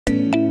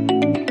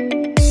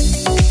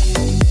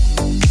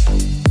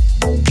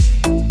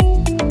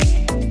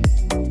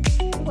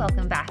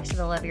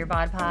Your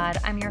Bod Pod.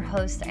 I'm your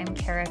host. I'm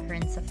Kara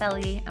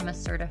Kurinsafeli. I'm a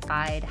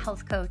certified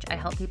health coach. I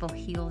help people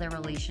heal their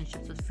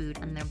relationships with food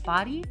and their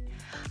body.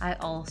 I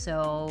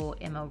also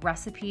am a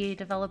recipe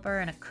developer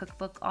and a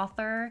cookbook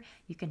author.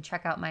 You can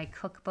check out my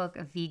cookbook,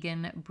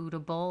 Vegan Buddha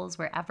Bowls,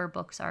 wherever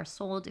books are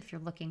sold if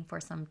you're looking for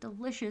some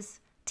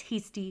delicious,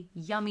 tasty,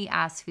 yummy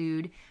ass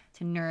food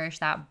to nourish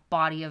that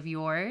body of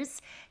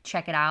yours.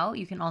 Check it out.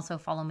 You can also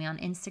follow me on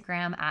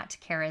Instagram at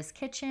Kara's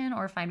Kitchen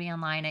or find me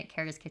online at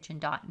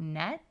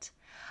karaskitchen.net.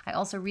 I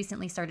also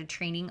recently started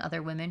training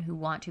other women who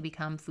want to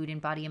become food and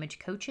body image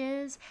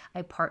coaches.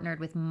 I partnered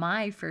with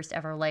my first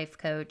ever life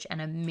coach, an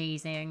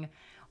amazing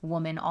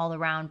woman all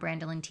around,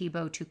 Brandolyn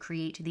Tebow, to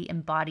create the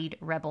Embodied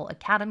Rebel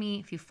Academy.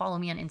 If you follow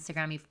me on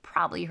Instagram, you've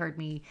probably heard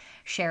me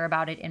share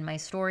about it in my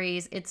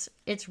stories.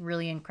 It's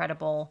really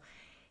incredible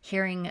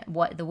hearing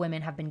what the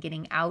women have been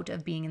getting out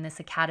of being in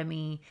this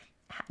academy,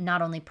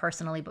 not only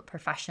personally but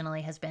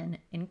professionally, has been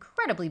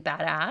incredibly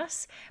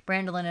badass.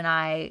 Brandolyn and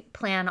I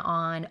plan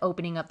on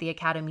opening up the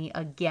academy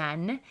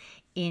again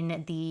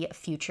in the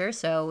future.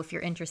 So if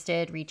you're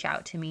interested, reach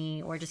out to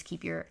me or just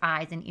keep your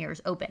eyes and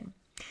ears open.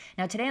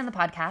 Now, today on the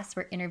podcast,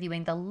 we're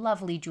interviewing the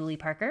lovely Julie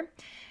Parker.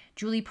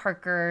 Julie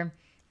Parker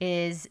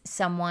is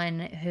someone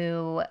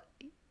who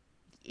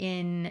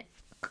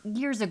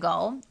years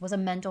ago was a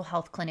mental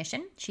health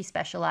clinician. She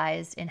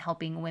specialized in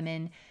helping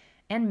women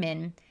and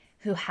men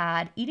who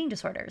had eating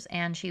disorders,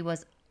 and she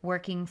was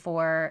working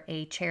for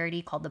a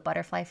charity called the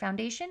Butterfly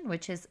Foundation,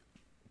 which is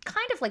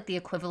kind of like the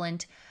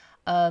equivalent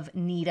of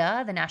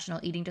NEDA, the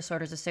National Eating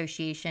Disorders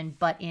Association,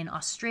 but in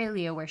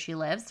Australia where she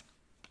lives.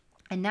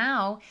 And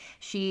now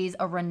she's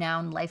a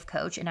renowned life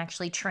coach and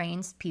actually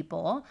trains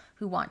people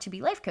who want to be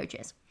life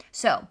coaches.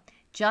 So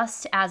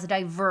just as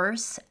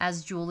diverse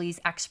as Julie's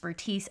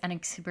expertise and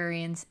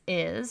experience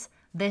is,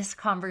 this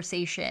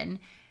conversation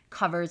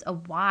covers a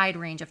wide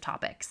range of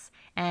topics.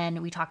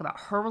 And we talk about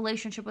her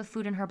relationship with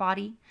food and her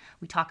body.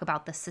 We talk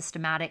about the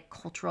systematic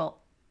cultural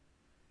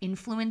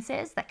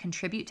influences that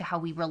contribute to how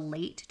we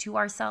relate to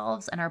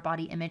ourselves and our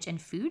body image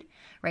and food,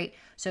 right?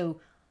 So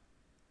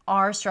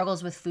our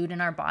struggles with food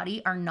in our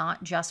body are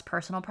not just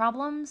personal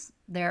problems.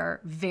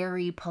 They're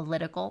very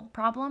political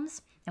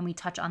problems. And we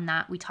touch on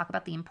that. We talk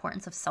about the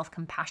importance of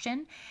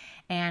self-compassion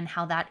and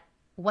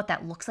what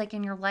that looks like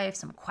in your life,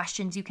 some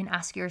questions you can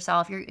ask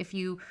yourself. If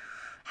you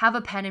have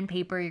a pen and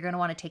paper, you're going to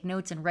want to take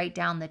notes and write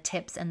down the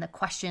tips and the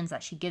questions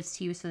that she gives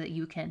to you so that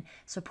you can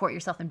support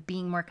yourself in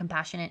being more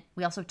compassionate.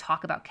 We also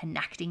talk about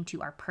connecting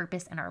to our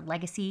purpose and our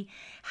legacy,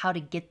 how to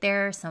get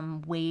there,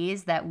 some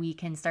ways that we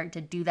can start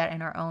to do that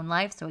in our own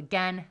life. So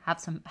again,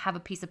 have a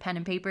piece of pen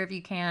and paper if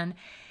you can.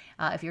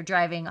 If you're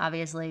driving,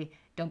 obviously,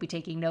 don't be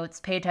taking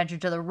notes. Pay attention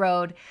to the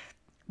road.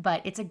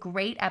 But it's a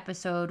great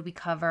episode. We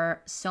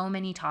cover so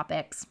many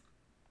topics.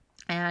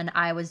 And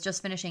I was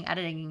just finishing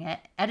editing it,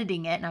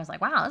 and I was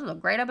like, wow, this is a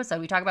great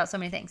episode. We talk about so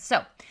many things.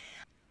 So,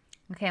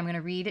 okay, I'm going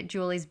to read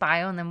Julie's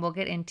bio, and then we'll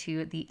get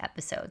into the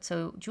episode.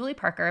 So Julie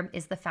Parker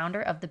is the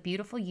founder of the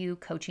Beautiful You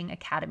Coaching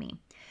Academy,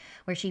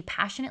 where she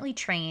passionately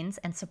trains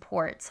and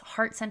supports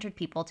heart-centered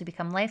people to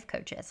become life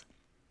coaches.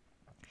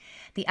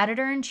 The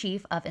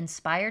editor-in-chief of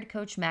Inspired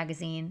Coach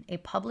magazine, a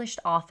published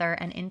author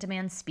and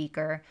in-demand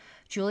speaker,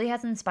 Julie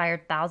has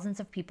inspired thousands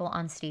of people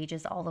on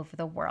stages all over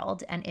the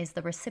world and is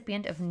the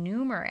recipient of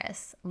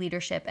numerous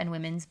leadership and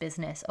women's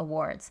business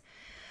awards.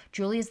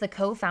 Julie is the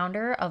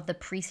co-founder of the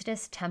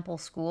Priestess Temple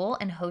School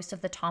and host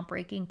of the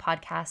top-ranking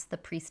podcast, The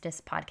Priestess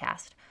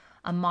Podcast.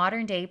 A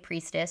modern-day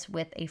priestess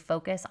with a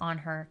focus on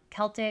her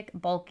Celtic,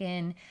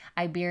 Balkan,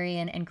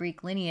 Iberian, and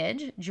Greek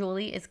lineage,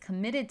 Julie is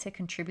committed to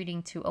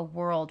contributing to a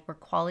world where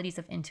qualities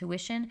of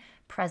intuition,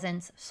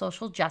 presence,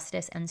 social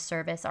justice, and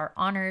service are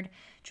honored.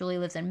 Julie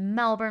lives in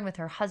Melbourne with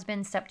her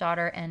husband,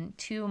 stepdaughter, and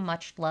two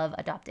much-loved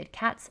adopted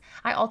cats.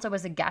 I also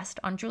was a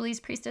guest on Julie's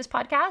Priestess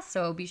podcast,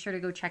 so be sure to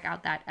go check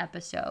out that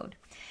episode.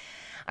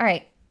 All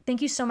right.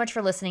 Thank you so much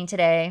for listening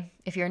today.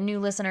 If you're a new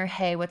listener,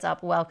 hey, what's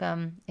up?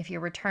 Welcome. If you're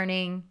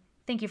returning,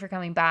 thank you for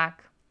coming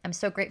back. I'm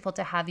so grateful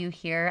to have you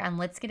here, and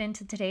let's get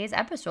into today's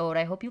episode.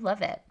 I hope you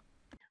love it.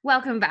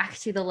 Welcome back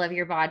to the Love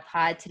Your Bod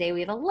Pod. Today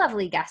we have a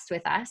lovely guest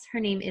with us. Her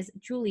name is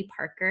Julie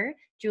Parker.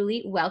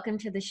 Julie, welcome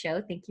to the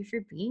show. Thank you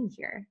for being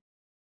here.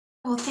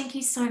 Well, thank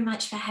you so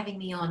much for having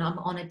me on. I'm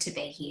honored to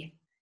be here.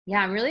 Yeah,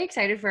 I'm really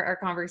excited for our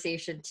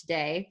conversation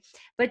today.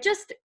 But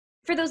just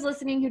for those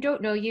listening who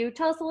don't know you,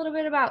 tell us a little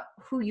bit about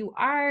who you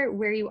are,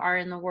 where you are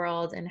in the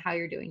world, and how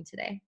you're doing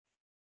today.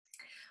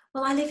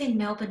 Well, I live in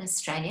Melbourne,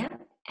 Australia,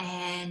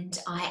 and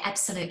I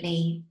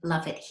absolutely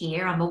love it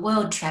here. I'm a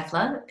world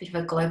traveller, a bit of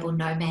a global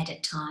nomad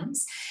at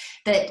times,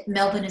 but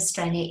Melbourne,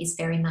 Australia is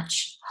very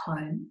much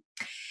home.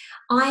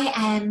 I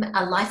am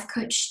a life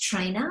coach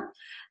trainer,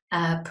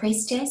 a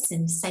priestess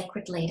and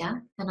sacred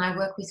leader, and I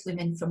work with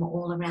women from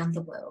all around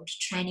the world,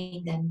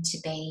 training them to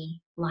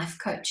be life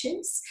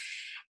coaches.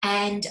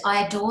 And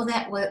I adore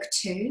that work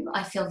too.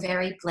 I feel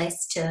very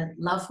blessed to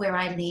love where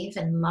I live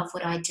and love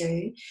what I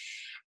do.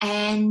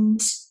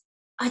 And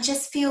I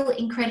just feel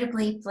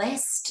incredibly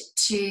blessed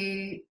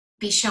to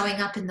be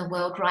showing up in the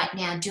world right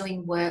now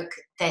doing work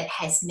that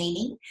has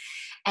meaning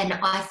and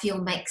I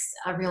feel makes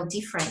a real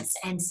difference,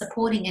 and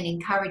supporting and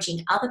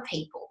encouraging other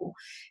people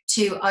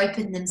to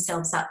open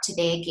themselves up to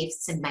their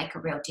gifts and make a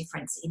real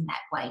difference in that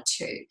way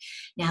too.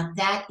 Now,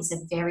 that is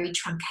a very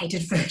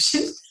truncated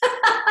version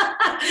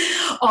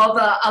of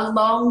a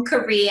long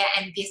career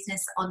and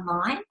business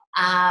online.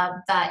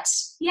 But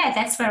yeah,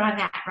 that's where I'm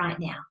at right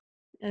now.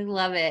 I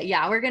love it.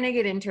 Yeah, we're going to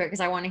get into it because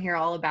I want to hear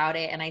all about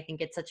it. And I think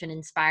it's such an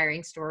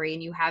inspiring story.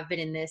 And you have been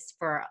in this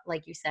for,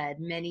 like you said,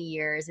 many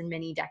years and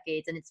many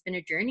decades. And it's been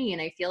a journey.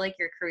 And I feel like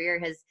your career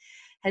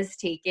has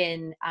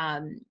taken,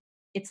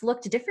 it's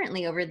looked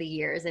differently over the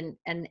years.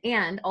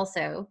 And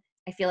also,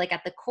 I feel like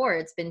at the core,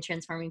 it's been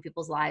transforming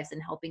people's lives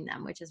and helping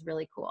them, which is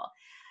really cool.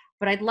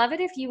 But I'd love it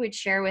if you would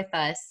share with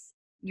us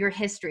your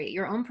history,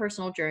 your own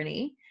personal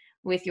journey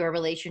with your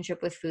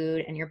relationship with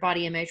food and your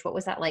body image. What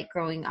was that like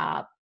growing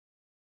up?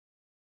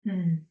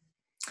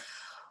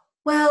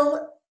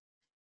 Well,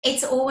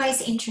 it's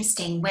always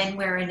interesting when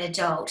we're an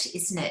adult,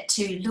 isn't it,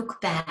 to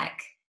look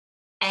back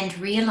and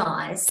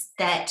realize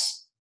that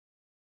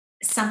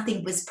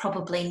something was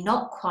probably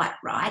not quite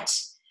right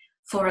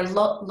for a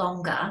lot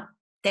longer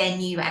than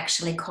you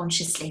actually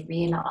consciously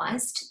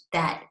realized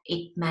that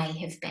it may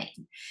have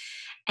been.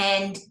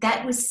 And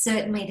that was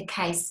certainly the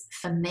case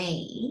for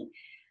me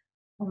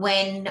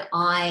when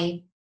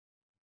I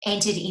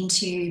entered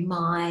into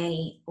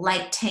my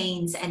late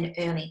teens and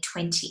early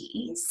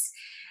 20s.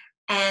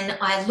 And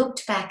I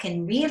looked back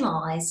and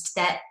realized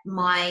that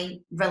my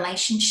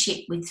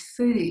relationship with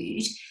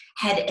food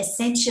had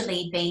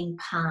essentially been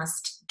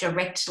passed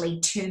directly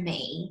to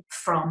me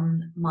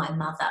from my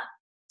mother.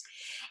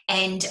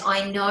 And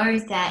I know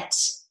that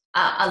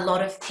a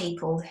lot of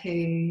people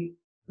who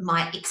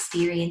might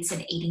experience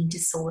an eating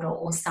disorder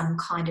or some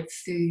kind of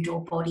food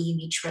or body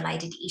image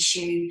related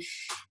issue,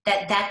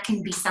 that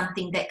can be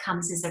something that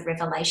comes as a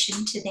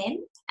revelation to them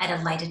at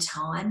a later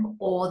time,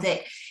 or that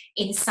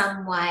in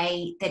some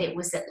way that it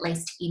was at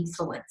least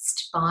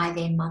influenced by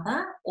their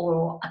mother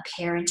or a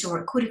parent, or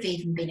it could have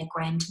even been a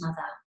grandmother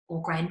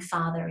or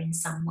grandfather in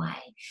some way.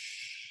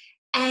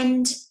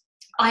 And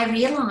I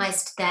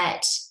realized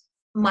that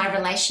my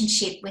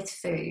relationship with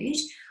food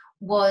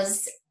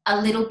was a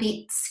little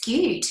bit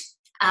skewed,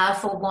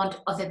 for want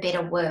of a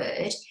better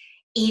word,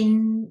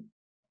 in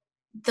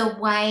the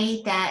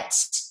way that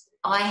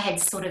I had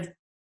sort of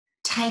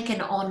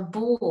taken on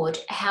board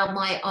how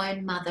my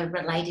own mother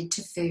related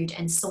to food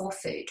and saw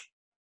food.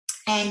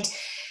 And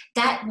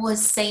that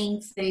was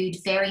seeing food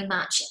very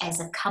much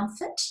as a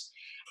comfort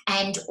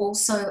and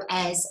also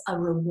as a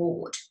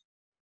reward.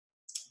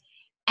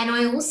 And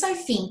I also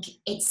think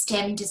it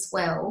stemmed as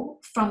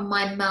well from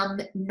my mum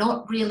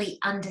not really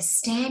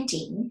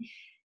understanding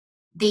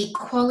the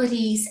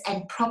qualities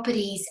and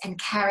properties and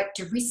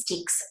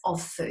characteristics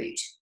of food.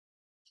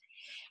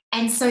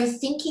 And so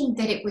thinking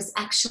that it was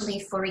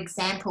actually, for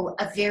example,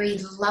 a very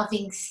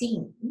loving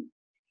thing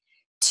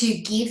to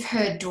give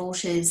her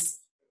daughters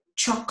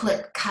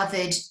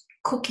chocolate-covered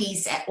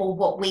cookies, or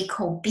what we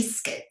call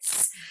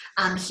biscuits,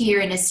 here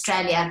in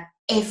Australia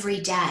every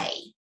day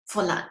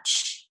for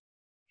lunch.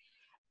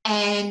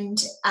 And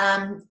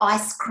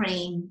ice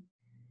cream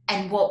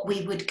and what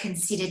we would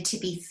consider to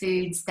be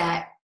foods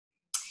that,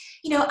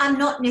 are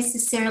not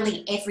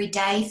necessarily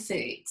everyday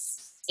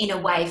foods in a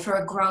way for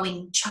a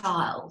growing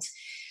child.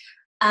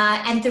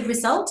 And the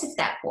result of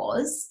that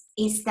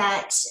is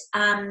that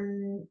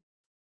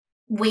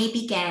we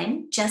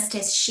began, just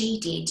as she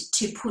did,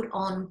 to put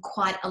on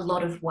quite a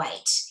lot of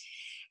weight.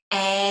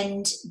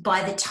 And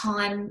by the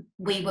time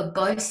we were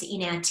both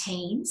in our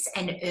teens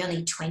and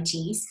early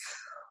 20s,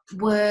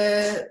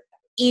 were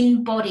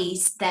in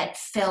bodies that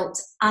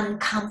felt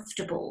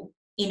uncomfortable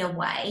in a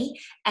way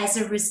as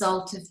a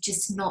result of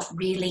just not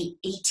really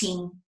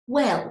eating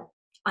well,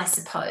 I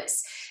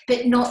suppose,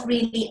 but not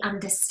really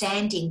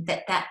understanding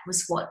that that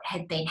was what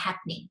had been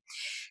happening.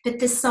 But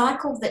the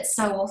cycle that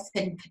so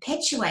often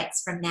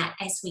perpetuates from that,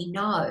 as we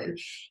know,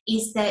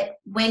 is that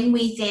when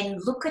we then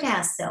look at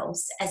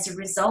ourselves as a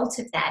result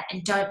of that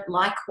and don't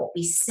like what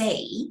we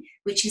see,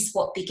 which is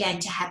what began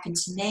to happen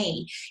to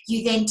me,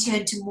 you then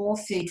turn to more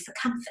food for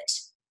comfort.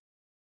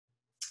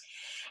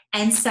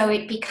 And so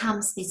it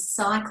becomes this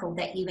cycle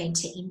that you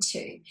enter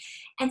into.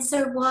 And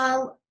so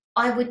while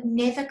I would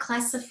never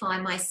classify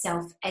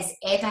myself as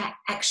ever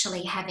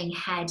actually having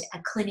had a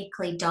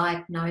clinically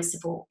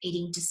diagnosable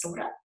eating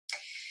disorder,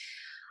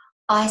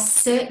 I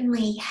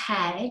certainly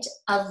had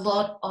a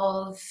lot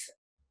of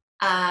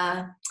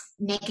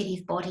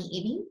negative body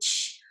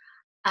image,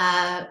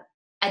 a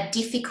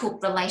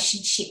difficult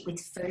relationship with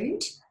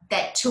food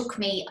that took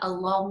me a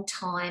long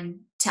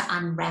time to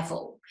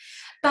unravel,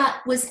 but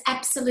was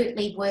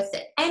absolutely worth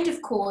it. And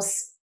of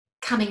course,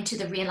 coming to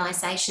the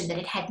realization that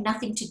it had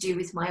nothing to do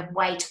with my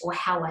weight or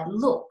how I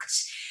looked,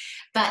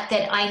 but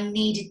that I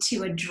needed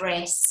to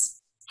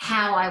address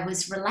how I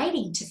was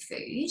relating to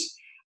food.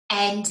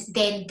 And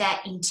then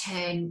that in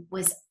turn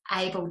was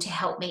able to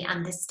help me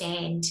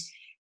understand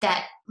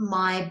that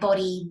my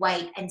body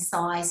weight and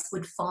size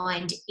would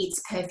find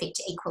its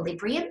perfect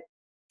equilibrium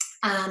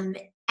Um,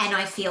 and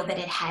I feel that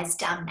it has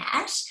done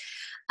that.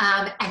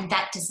 And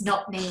that does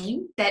not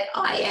mean that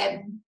I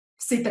am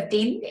super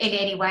thin in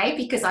any way,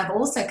 because I've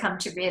also come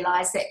to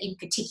realize that in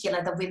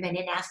particular the women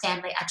in our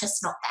family are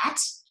just not that.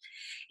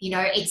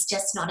 It's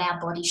just not our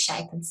body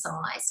shape and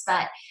size.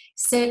 But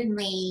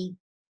certainly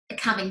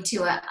coming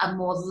to a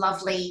more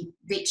lovely,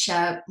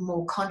 richer,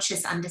 more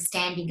conscious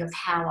understanding of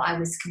how I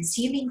was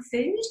consuming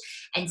food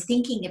and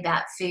thinking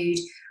about food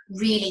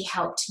really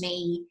helped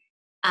me,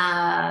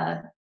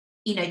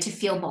 to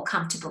feel more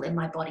comfortable in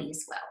my body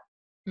as well.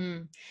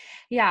 Mm.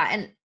 Yeah.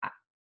 And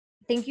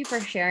thank you for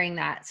sharing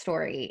that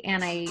story.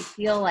 And I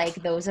feel like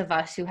those of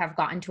us who have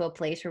gotten to a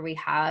place where we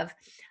have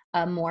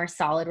a more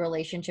solid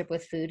relationship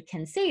with food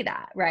can say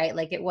that, right?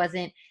 Like it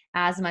wasn't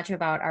as much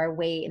about our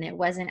weight and it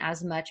wasn't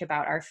as much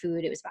about our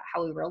food. It was about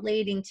how we were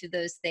relating to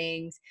those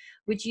things.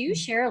 Would you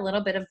share a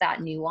little bit of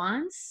that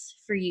nuance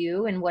for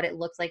you and what it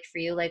looked like for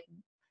you? Like,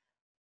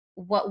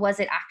 what was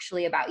it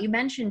actually about? You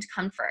mentioned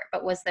comfort,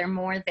 but was there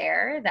more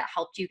there that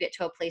helped you get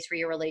to a place where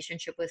your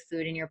relationship with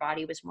food and your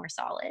body was more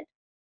solid?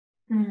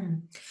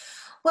 Mm.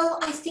 Well,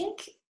 I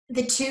think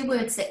the two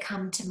words that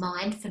come to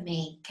mind for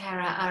me,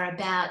 Cara, are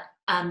about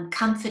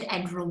comfort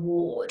and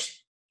reward.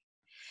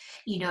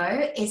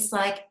 It's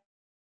like,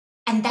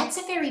 and that's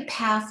a very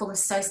powerful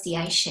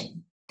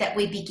association that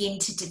we begin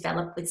to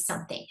develop with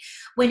something.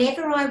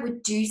 Whenever I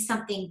would do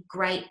something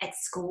great at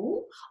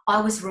school,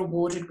 I was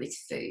rewarded with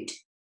food.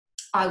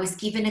 I was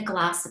given a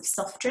glass of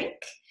soft drink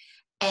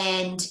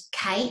and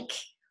cake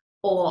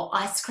or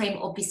ice cream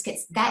or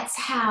biscuits. That's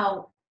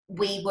how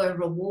we were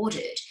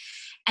rewarded.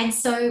 And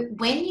so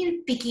when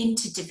you begin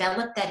to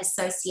develop that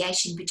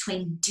association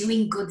between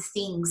doing good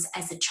things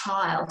as a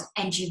child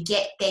and you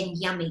get then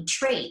yummy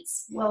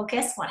treats, well,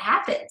 guess what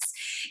happens?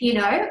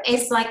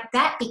 It's like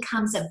that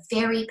becomes a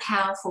very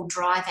powerful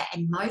driver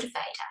and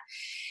motivator.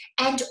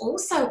 And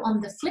also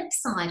on the flip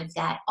side of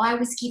that, I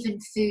was given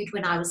food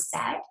when I was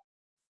sad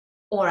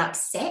or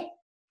upset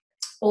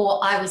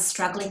or I was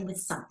struggling with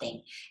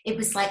something. It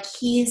was like,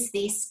 here's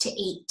this to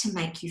eat to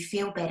make you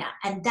feel better.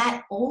 And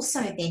that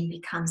also then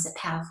becomes a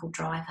powerful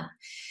driver.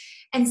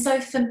 And so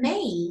for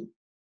me,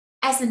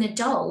 as an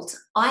adult,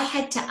 I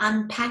had to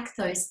unpack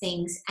those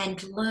things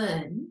and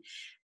learn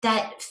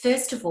that,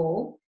 first of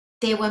all,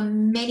 there were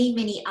many,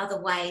 many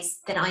other ways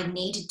that I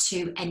needed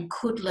to and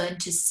could learn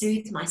to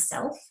soothe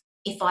myself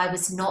if I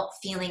was not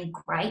feeling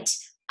great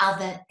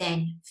other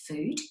than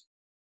food.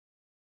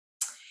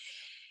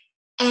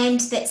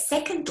 And that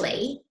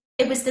secondly,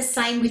 it was the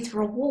same with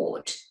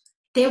reward.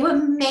 There were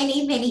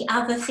many, many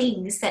other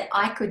things that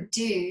I could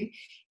do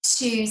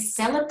to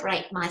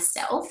celebrate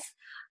myself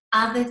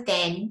other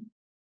than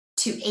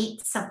to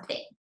eat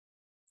something.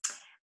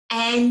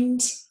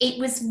 And it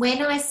was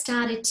when I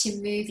started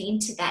to move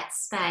into that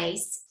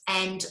space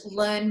and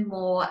learn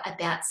more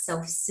about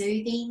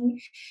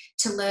self-soothing,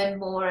 to learn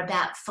more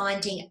about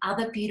finding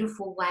other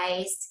beautiful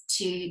ways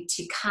to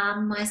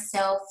calm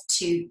myself,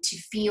 to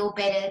feel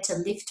better, to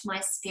lift my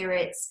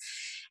spirits,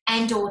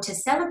 and or to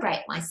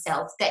celebrate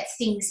myself, that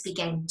things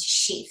began to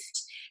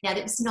shift. Now,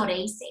 that was not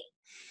easy,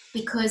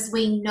 because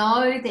we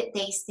know that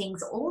these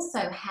things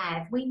also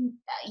have,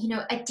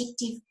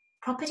 addictive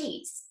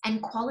properties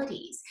and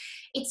qualities.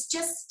 It's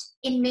just,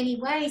 in many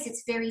ways,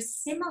 it's very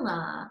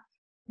similar.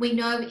 We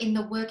know in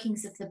the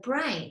workings of the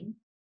brain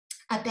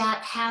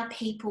about how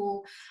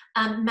people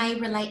may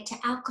relate to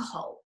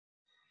alcohol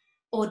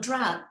or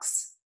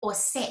drugs or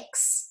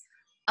sex,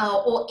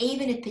 or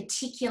even a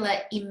particular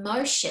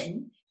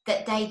emotion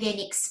that they then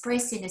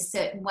express in a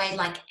certain way,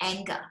 like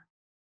anger.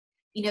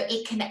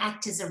 It can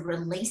act as a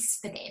release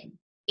for them.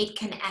 It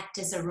can act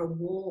as a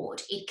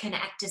reward. It can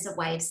act as a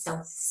way of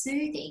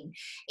self-soothing,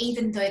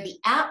 even though the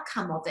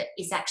outcome of it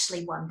is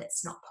actually one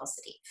that's not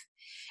positive.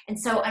 And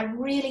so I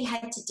really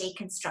had to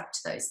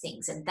deconstruct those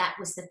things. And that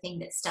was the thing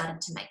that started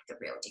to make the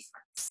real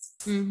difference.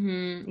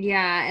 Mm-hmm.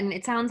 Yeah. And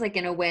it sounds like,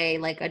 in a way,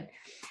 like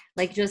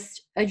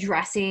just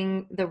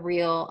addressing the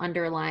real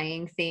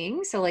underlying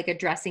thing. So like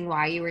addressing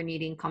why you were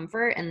needing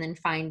comfort and then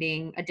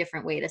finding a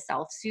different way to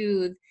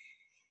self-soothe.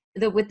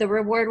 With the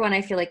reward one,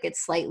 I feel like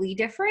it's slightly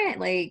different.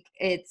 Like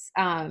it's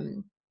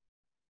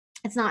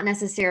not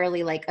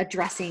necessarily like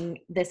addressing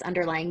this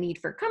underlying need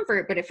for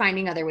comfort, but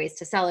finding other ways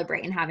to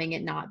celebrate and having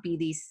it not be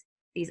these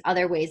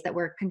other ways that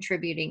were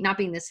contributing, not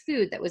being this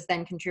food that was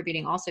then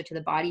contributing also to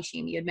the body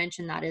shame. You had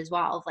mentioned that as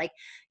well, of like,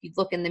 you'd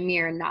look in the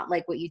mirror and not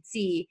like what you'd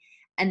see,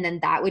 and then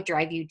that would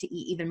drive you to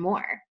eat even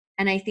more.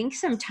 And I think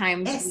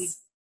sometimes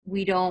Yes.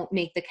 we don't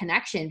make the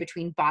connection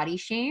between body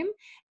shame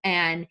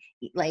and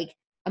like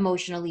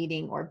emotional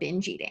eating or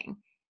binge eating.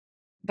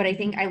 But I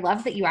think I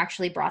love that you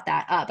actually brought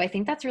that up. I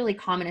think that's really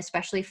common,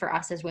 especially for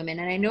us as women.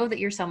 And I know that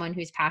you're someone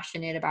who's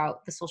passionate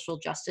about the social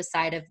justice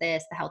side of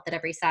this, the health at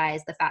every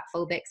size, the fat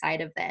phobic side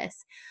of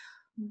this.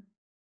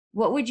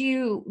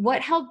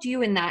 What helped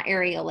you in that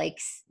area? Like,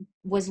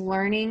 was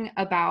learning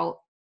about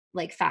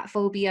like fat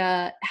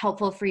phobia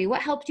helpful for you?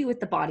 What helped you with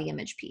the body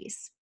image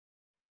piece?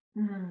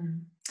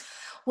 Mm.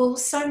 Well,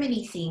 so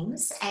many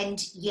things.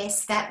 And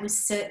yes, that was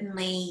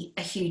certainly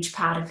a huge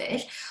part of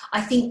it. I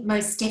think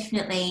most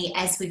definitely,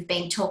 as we've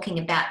been talking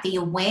about, the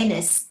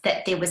awareness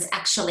that there was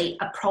actually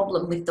a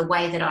problem with the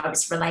way that I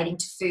was relating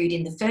to food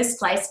in the first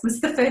place was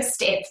the first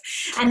step.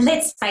 And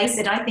let's face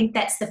it, I think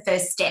that's the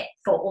first step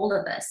for all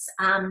of us.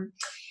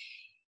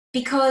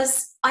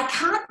 Because I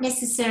can't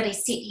necessarily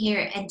sit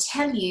here and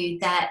tell you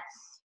that,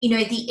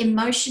 the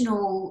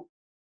emotional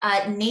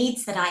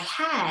needs that I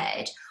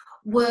had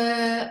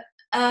were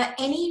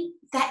any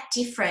that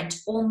different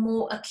or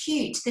more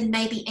acute than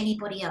maybe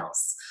anybody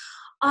else.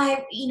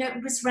 I,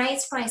 was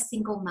raised by a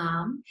single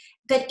mom,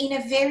 but in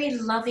a very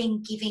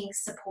loving, giving,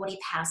 supportive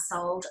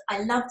household.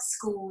 I loved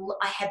school.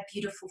 I had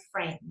beautiful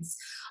friends.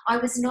 I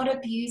was not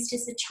abused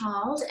as a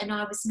child, and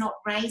I was not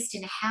raised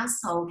in a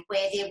household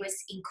where there was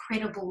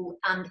incredible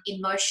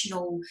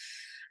emotional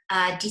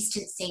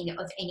distancing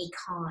of any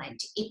kind.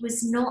 It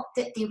was not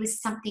that there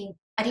was something,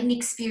 I didn't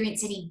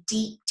experience any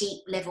deep,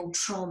 deep level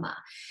trauma.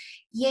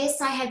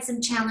 Yes, I had some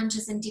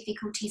challenges and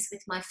difficulties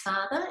with my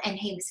father, and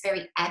he was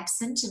very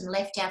absent and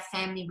left our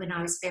family when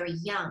I was very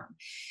young.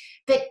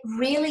 But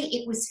really,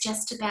 it was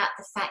just about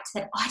the fact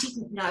that I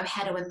didn't know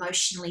how to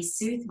emotionally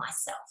soothe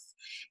myself,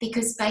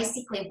 because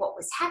basically what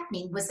was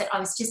happening was that I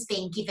was just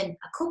being given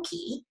a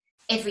cookie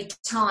every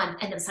time,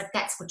 and it was like,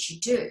 that's what you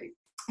do.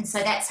 And so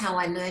that's how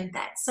I learned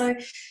that. So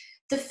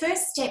the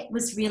first step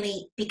was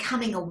really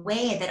becoming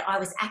aware that I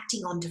was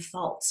acting on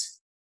default,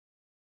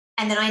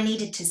 and that I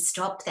needed to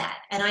stop that,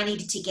 and I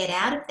needed to get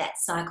out of that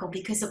cycle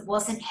because it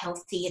wasn't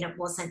healthy and it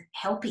wasn't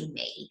helping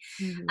me.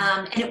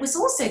 And it was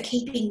also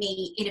keeping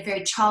me in a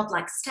very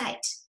childlike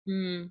state.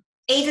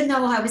 Even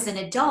though I was an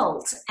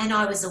adult and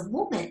I was a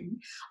woman,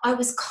 I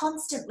was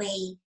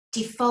constantly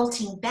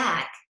defaulting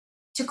back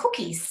to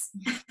cookies,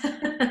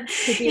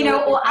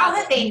 or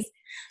other things,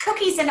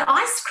 cookies and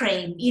ice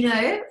cream,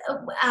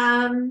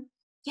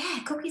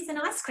 cookies and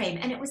ice cream.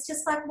 And it was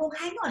just like, well,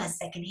 hang on a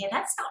second here.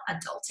 That's not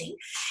adulting.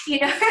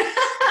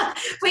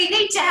 We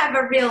need to have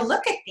a real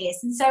look at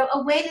this. And so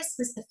awareness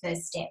was the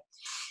first step.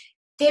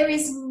 There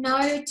is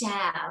no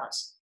doubt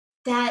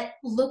that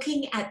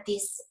looking at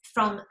this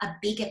from a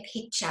bigger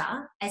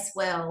picture as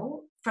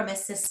well, from a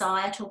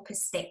societal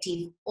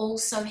perspective,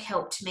 also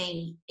helped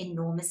me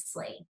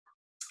enormously.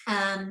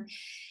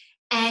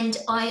 And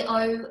I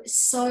owe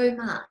so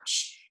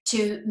much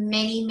to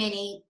many,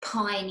 many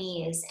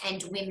pioneers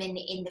and women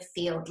in the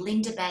field.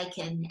 Linda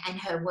Bacon and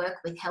her work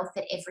with Health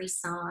at Every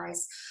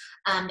Size,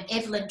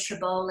 Evelyn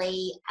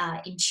Triboli,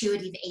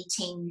 Intuitive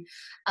Eating,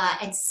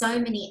 and so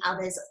many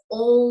others,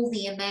 all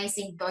the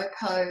amazing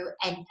BOPO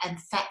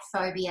and fat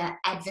phobia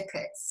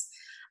advocates,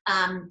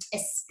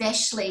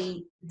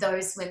 especially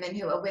those women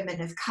who are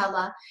women of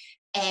colour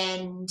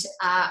and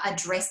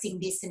addressing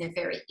this in a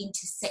very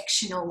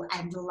intersectional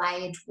and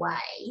layered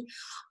way.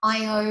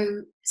 I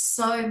owe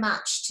so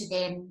much to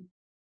them,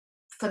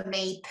 for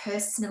me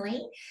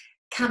personally,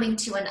 coming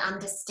to an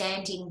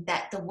understanding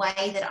that the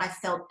way that I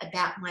felt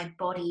about my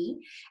body,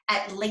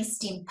 at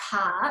least in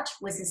part,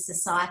 was a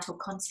societal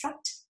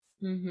construct,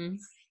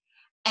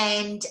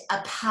 and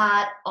a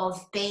part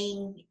of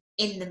being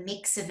in the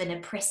mix of an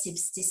oppressive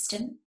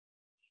system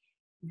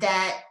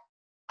that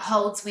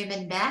holds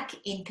women back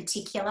in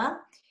particular,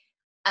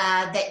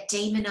 that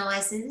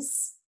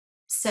demonizes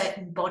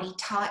certain body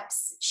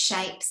types,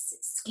 shapes,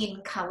 skin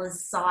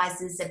colors,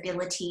 sizes,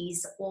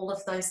 abilities, all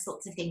of those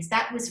sorts of things.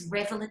 That was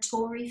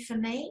revelatory for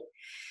me,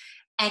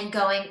 and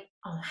going,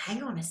 oh,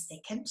 hang on a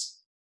second.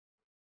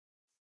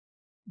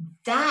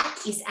 That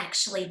is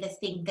actually the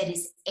thing that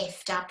is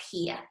effed up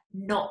here,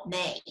 not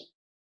me.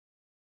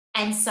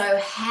 And so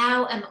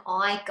how am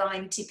I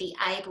going to be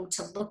able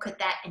to look at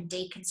that and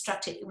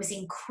deconstruct it? It was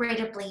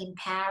incredibly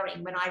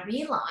empowering when I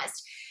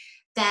realized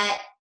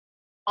that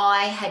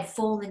I had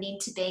fallen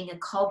into being a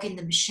cog in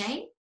the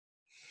machine,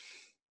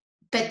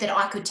 but that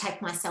I could take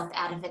myself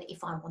out of it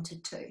if I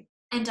wanted to.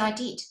 And I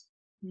did.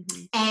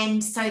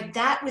 And so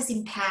that was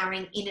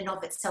empowering in and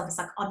of itself. It's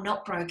like, I'm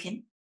not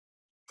broken.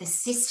 The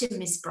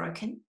system is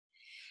broken.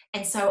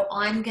 And so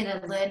I'm going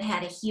to learn how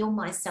to heal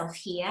myself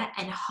here,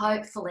 and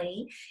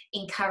hopefully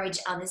encourage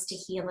others to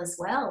heal as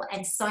well.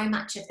 And so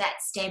much of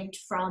that stemmed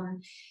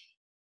from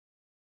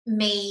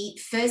me,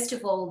 first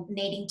of all,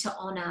 needing to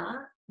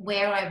honour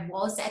where I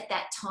was at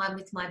that time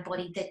with my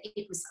body, that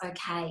it was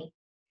okay.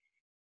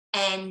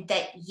 And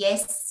that,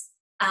 yes,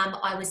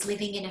 I was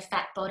living in a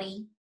fat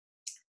body,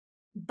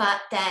 but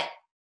that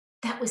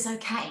was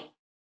okay.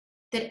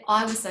 That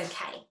I was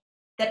okay.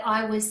 That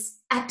I was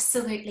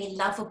absolutely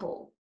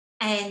lovable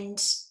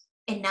and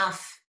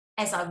enough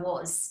as I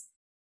was.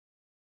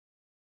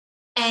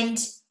 And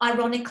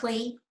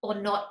ironically, or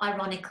not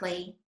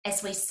ironically,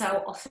 as we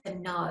so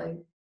often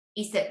know,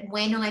 is that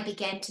when I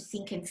began to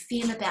think and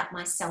feel about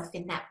myself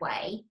in that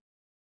way,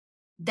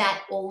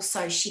 that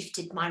also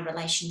shifted my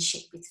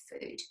relationship with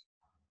food.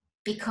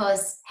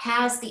 Because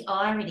how's the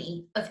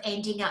irony of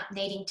ending up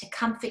needing to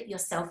comfort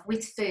yourself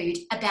with food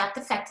about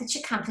the fact that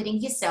you're comforting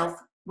yourself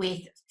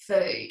with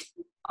food?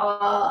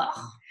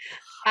 Oh,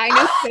 I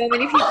know so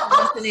many people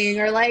listening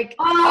are like,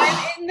 I'm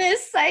Oh, in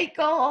this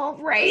cycle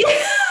right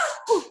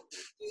yeah.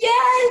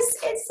 Yes,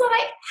 it's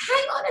like,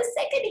 hang on a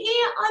second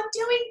here. I'm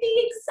doing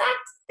the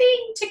exact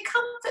thing to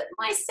comfort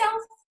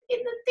myself in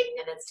the thing,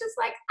 and it's just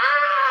like,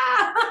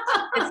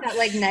 It's ah. that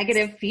like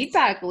negative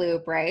feedback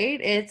loop, right?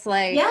 It's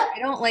like, Yep, I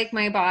don't like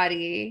my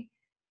body,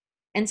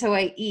 and so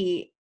I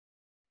eat.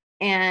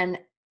 And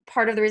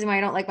part of the reason why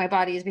I don't like my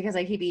body is because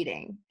I keep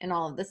eating and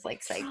all of this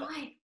like that's cycle.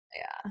 right.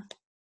 Yeah.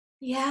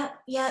 Yeah,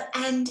 yeah.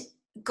 And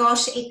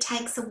gosh, it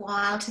takes a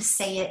while to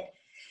see it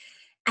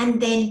and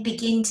then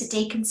begin to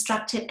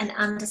deconstruct it and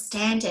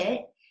understand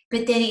it.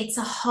 But then it's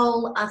a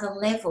whole other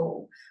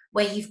level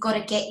where you've got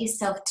to get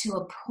yourself to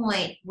a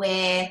point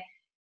where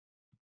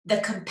the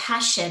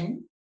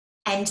compassion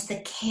and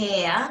the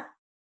care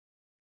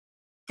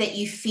that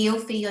you feel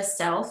for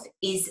yourself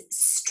is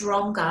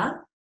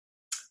stronger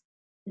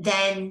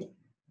than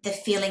the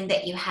feeling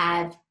that you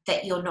have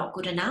that you're not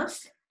good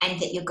enough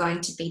and that you're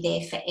going to be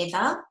there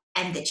forever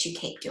and that you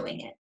keep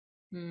doing it.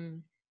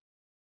 Mm.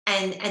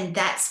 And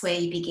that's where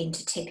you begin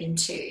to tip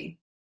into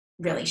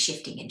really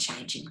shifting and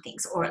changing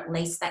things, or at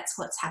least that's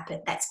what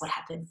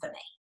happened for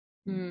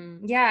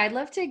me. Yeah, I'd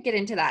love to get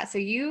into that. So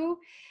you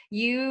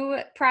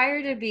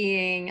prior to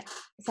being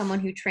someone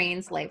who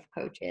trains life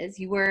coaches,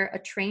 you were a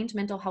trained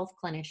mental health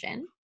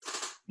clinician.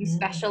 You Mm.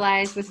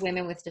 specialized with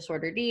women with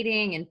disordered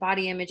eating and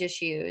body image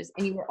issues,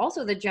 and you were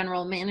also the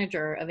general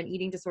manager of an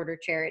eating disorder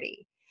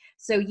charity.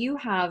 So you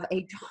have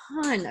a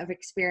ton of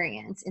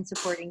experience in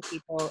supporting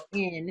people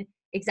in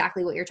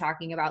exactly what you're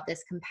talking about,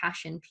 this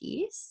compassion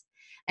piece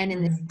and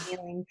in this Mm.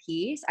 healing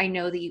piece. I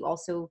know that you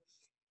also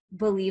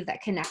believe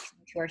that connection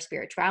to our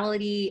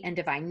spirituality and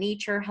divine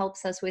nature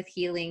helps us with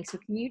healing. So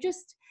can you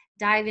just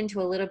dive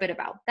into a little bit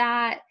about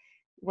that,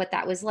 what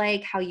that was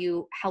like, how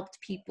you helped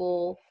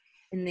people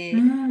in the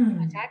Mm.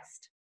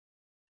 context?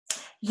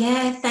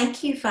 Yeah,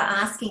 thank you for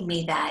asking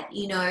me that.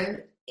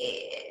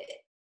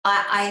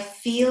 I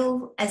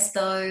feel as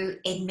though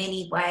in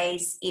many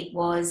ways it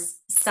was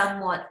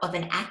somewhat of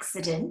an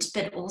accident,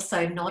 but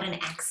also not an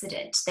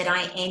accident that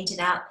I ended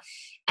up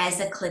as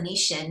a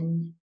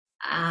clinician.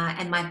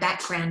 And my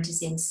background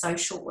is in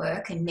social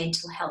work and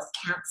mental health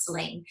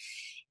counselling,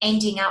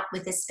 ending up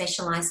with a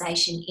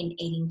specialisation in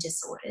eating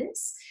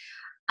disorders.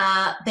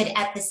 But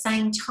at the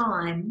same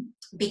time,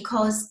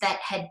 because that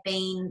had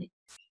been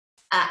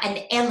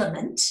an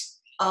element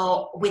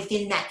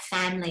within that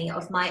family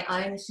of my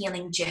own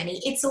healing journey,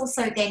 it's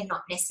also then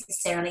not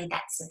necessarily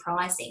that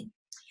surprising.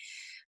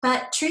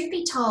 But truth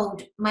be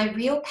told, my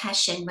real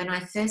passion when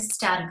I first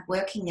started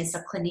working as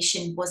a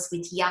clinician was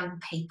with young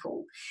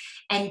people,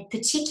 and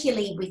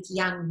particularly with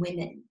young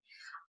women.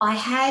 I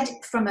had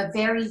from a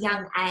very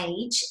young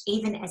age,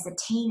 even as a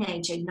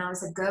teenager, I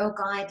was a girl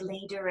guide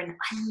leader and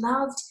I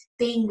loved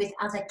being with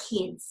other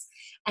kids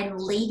and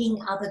leading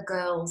other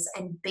girls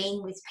and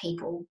being with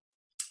people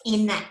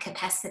in that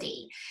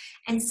capacity.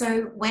 And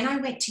so when I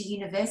went to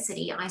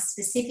university, I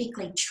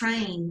specifically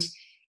trained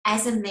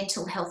as a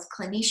mental health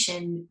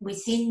clinician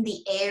within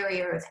the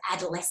area of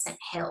adolescent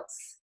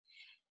health.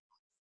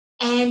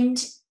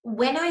 And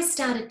when I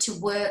started to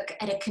work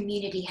at a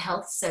community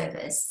health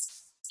service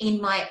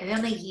in my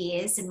early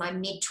years, in my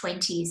mid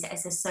 20s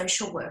as a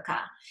social worker,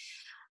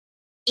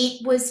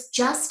 it was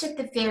just at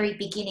the very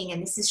beginning,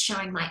 and this is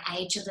showing my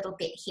age a little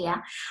bit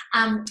here,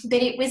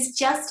 but it was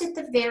just at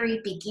the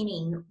very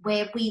beginning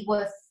where we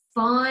were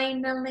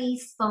finally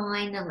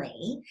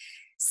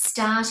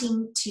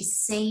starting to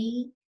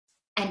see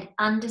and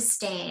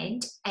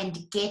understand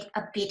and get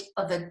a bit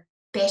of a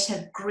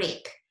better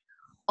grip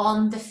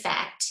on the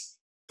fact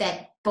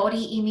that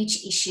body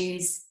image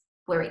issues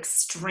were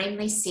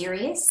extremely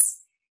serious.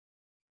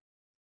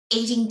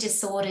 Eating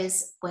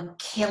disorders were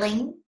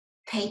killing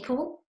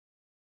people,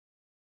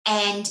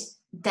 and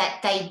that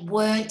they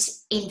weren't,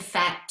 in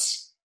fact,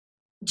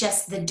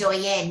 just the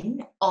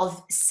doyen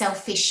of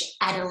selfish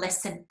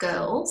adolescent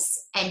girls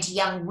and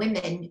young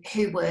women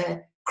who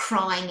were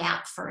crying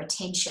out for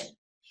attention.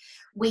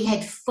 We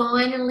had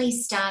finally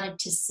started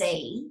to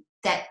see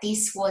that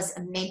this was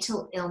a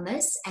mental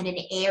illness and an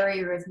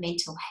area of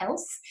mental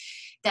health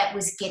that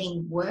was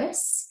getting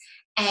worse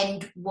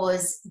and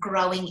was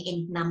growing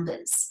in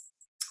numbers.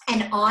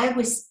 And I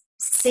was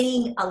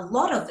seeing a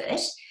lot of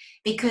it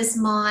because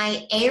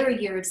my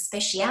area of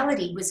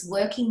speciality was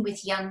working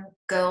with young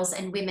girls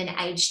and women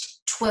aged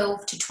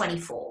 12 to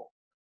 24.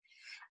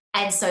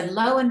 And so,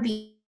 lo and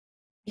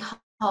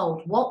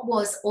behold, what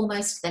was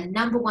almost the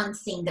number one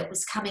thing that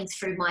was coming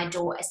through my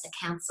door as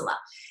a counsellor?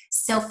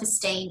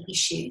 Self-esteem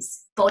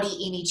issues,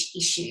 body image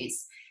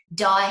issues,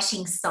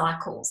 dieting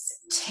cycles,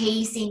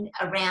 teasing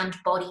around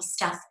body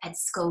stuff at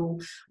school,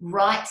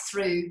 right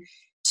through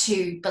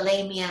to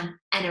bulimia,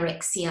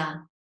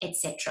 anorexia,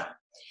 etc.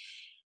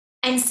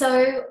 And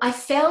so I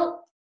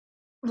felt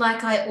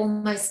like I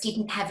almost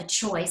didn't have a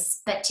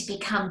choice but to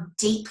become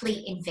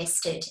deeply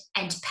invested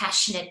and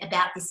passionate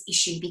about this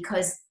issue,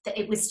 because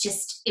it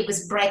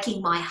was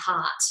breaking my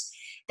heart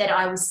that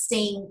I was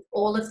seeing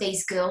all of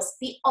these girls,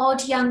 the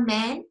odd young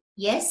man,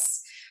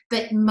 yes,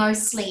 but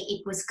mostly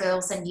it was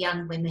girls and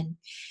young women.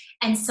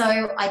 And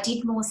so I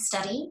did more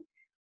study.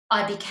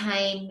 I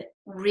became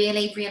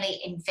really, really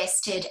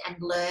invested and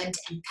learned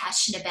and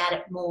passionate about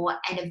it more.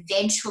 And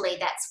eventually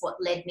that's what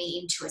led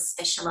me into a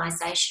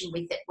specialisation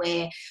with it,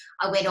 where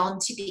I went on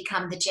to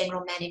become the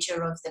general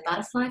manager of the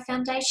Butterfly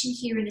Foundation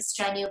here in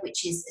Australia,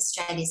 which is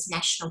Australia's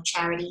national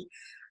charity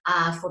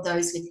for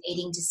those with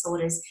eating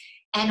disorders.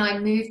 And I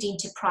moved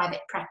into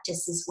private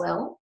practice as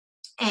well,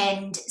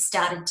 and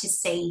started to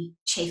see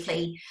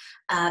chiefly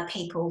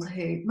people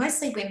who,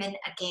 mostly women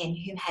again,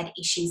 who had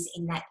issues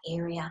in that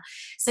area.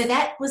 So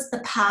that was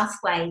the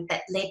pathway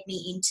that led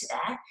me into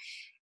that,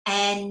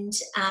 and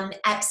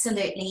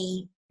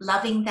absolutely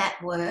loving that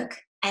work,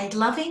 and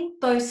loving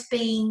both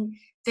being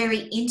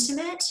very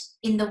intimate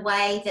in the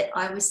way that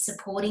I was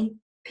supporting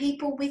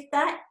people with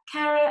that,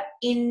 Cara,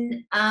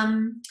 in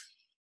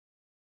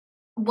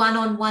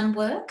one-on-one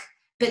work,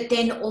 but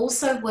then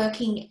also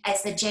working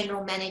as the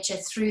general manager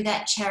through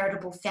that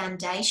charitable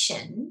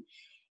foundation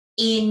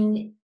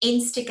in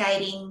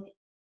instigating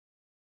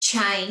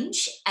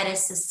change at a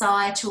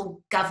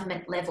societal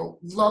government level,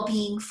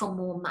 lobbying for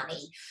more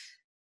money,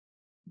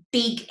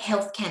 big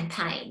health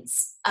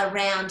campaigns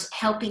around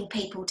helping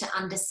people to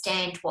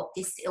understand what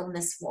this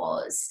illness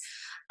was,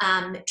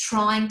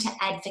 trying to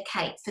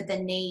advocate for the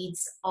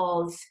needs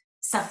of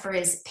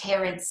sufferers,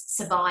 parents,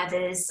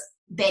 survivors,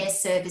 better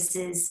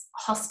services,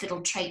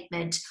 hospital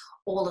treatment,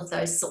 all of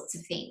those sorts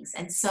of things.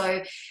 And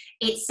so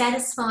it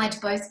satisfied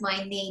both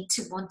my need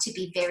to want to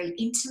be very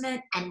intimate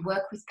and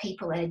work with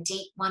people at a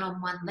deep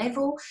one-on-one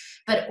level,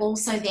 but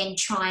also then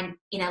try and,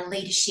 in a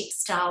leadership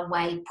style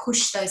way,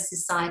 push those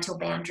societal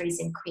boundaries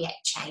and create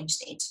change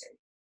there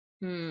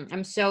too.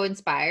 I'm so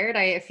inspired.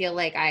 I feel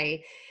like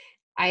I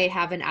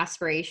have an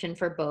aspiration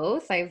for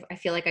both. I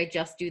feel like I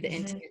just do the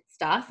intimate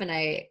stuff, and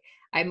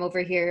I'm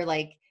over here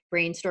like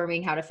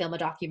brainstorming how to film a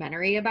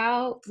documentary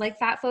about like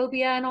fat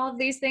phobia and all of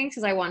these things,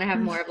 because I want to have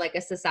more of like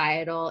a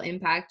societal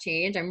impact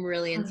change. I'm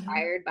really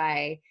inspired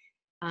by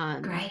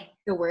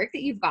the work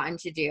that you've gotten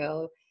to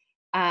do.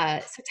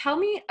 So tell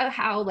me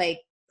how, like,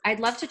 I'd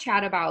love to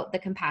chat about the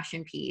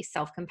compassion piece,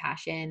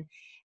 self-compassion,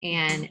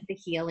 and the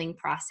healing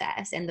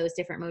process and those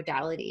different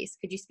modalities.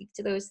 Could you speak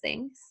to those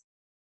things?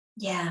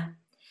 Yeah.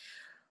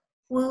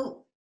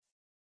 Well,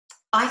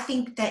 I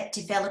think that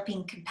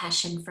developing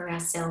compassion for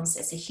ourselves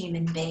as a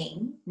human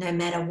being, no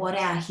matter what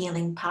our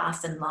healing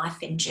path and life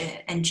and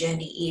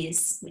journey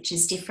is, which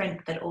is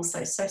different but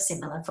also so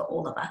similar for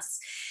all of us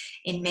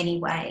in many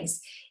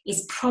ways,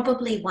 is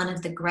probably one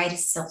of the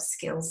greatest self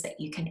skills that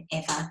you can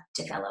ever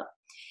develop.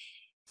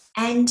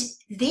 And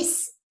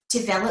this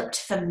developed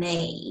for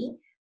me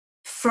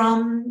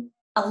from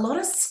a lot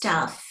of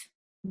stuff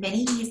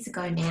many years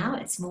ago now.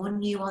 It's more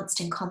nuanced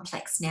and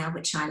complex now,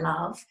 which I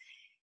love.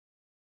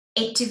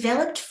 It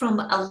developed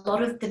from a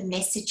lot of the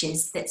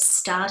messages that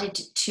started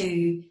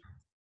to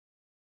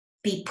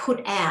be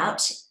put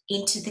out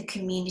into the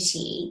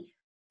community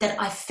that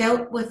I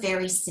felt were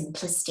very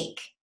simplistic.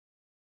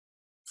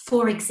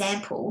 For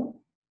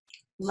example,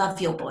 love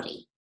your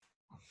body.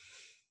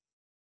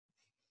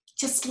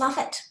 Just love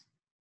it.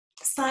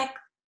 It's like,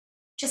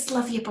 just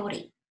love your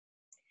body.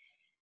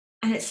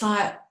 And it's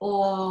like,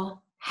 oh,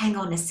 hang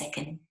on a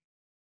second.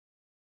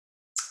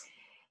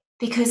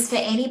 Because for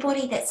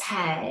anybody that's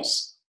had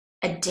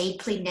a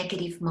deeply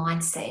negative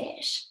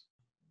mindset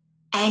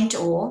and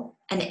or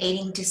an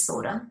eating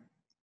disorder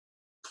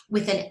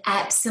with an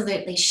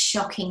absolutely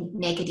shocking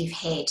negative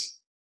head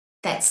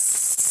that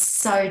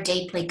so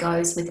deeply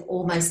goes with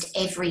almost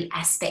every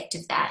aspect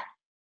of that,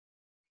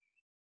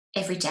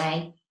 every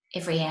day,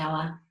 every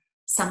hour,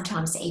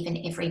 sometimes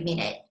even every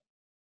minute,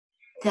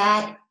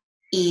 that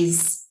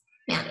is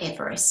Mount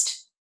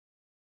Everest.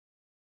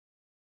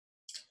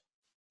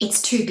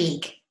 It's too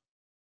big.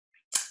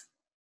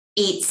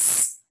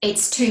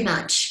 It's too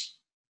much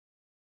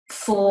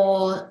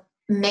for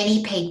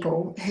many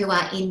people who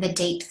are in the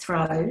deep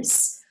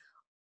throes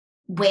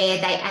where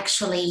they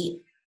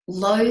actually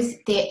loathe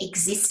their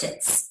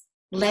existence,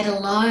 let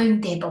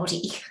alone their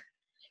body.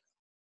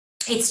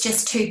 It's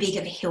just too big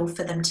of a hill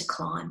for them to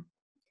climb.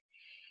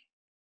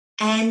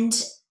 And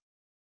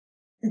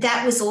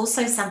that was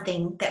also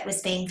something that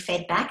was being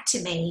fed back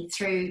to me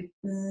through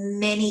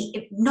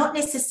many, not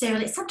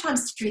necessarily,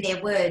 sometimes through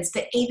their words,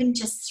 but even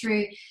just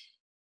through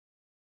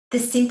the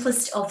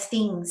simplest of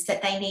things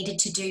that they needed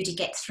to do to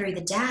get through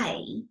the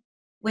day,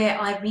 where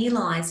I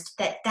realised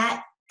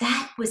that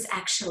was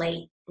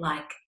actually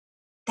like,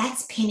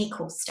 that's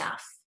pinnacle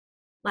stuff.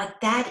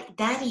 Like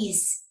that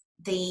is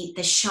the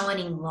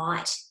shining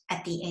light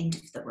at the end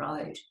of the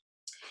road.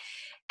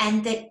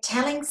 And that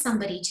telling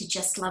somebody to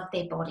just love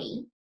their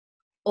body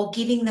or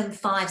giving them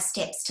 5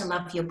 steps to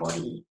love your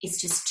body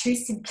is just too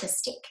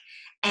simplistic,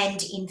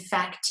 and in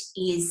fact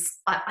is,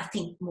 I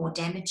think, more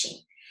damaging.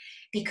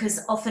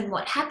 Because often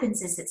what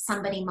happens is that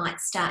somebody might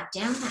start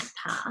down that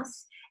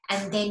path,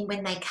 and then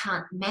when they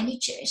can't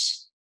manage it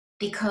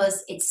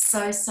because it's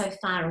so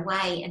far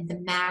away and the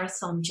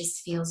marathon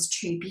just feels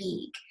too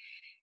big,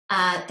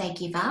 they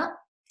give up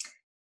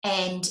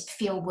and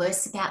feel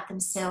worse about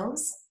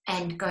themselves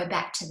and go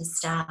back to the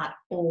start,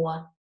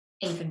 or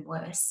even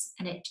worse.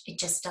 And it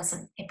just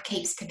doesn't, it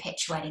keeps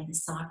perpetuating the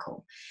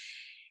cycle.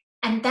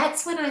 And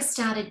that's when I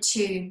started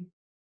to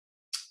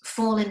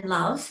fall in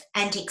love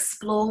and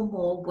explore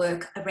more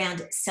work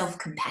around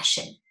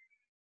self-compassion.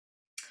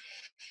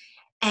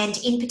 And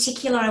in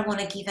particular, I want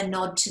to give a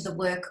nod to the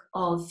work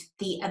of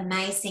the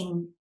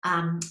amazing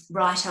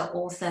writer,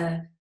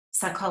 author,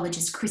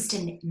 psychologist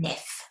Kristin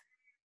Neff,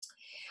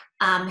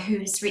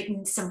 who's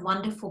written some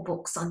wonderful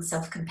books on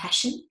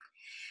self-compassion.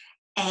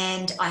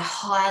 And I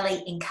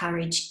highly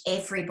encourage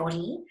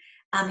everybody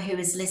who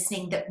is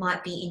listening that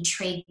might be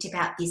intrigued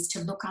about this to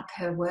look up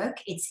her work.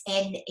 It's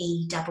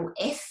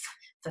Neff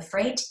for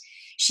Fred.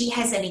 She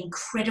has an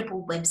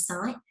incredible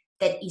website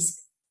that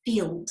is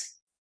filled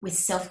with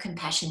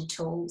self-compassion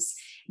tools.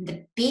 And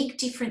the big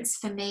difference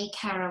for me,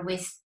 Cara,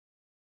 with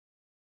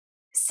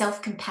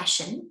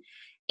self-compassion,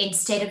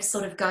 instead of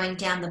sort of going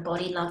down the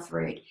body love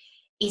route,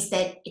 is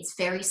that it's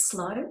very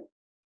slow,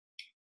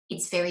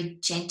 it's very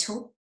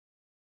gentle,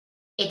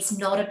 it's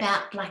not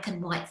about black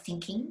and white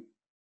thinking,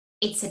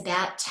 it's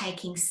about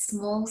taking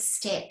small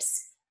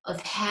steps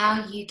of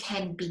how you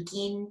can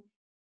begin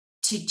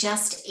to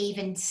just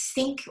even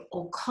think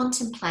or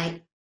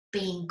contemplate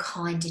being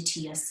kinder to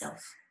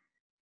yourself.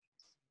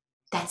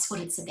 That's what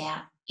it's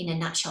about in a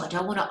nutshell. I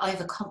don't want to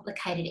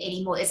overcomplicate it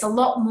anymore. It's a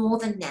lot more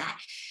than that.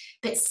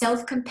 But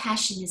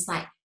self-compassion is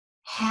like,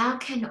 how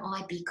can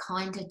I be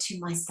kinder to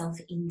myself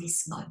in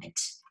this moment?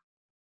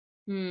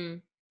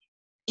 In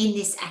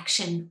this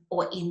action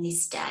or in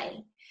this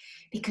day?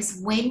 Because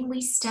when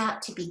we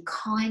start to be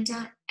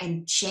kinder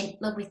and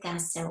gentler with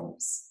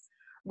ourselves,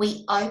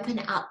 we open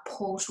up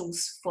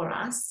portals for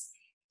us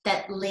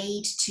that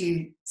lead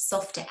to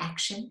softer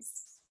actions,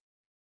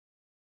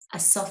 a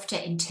softer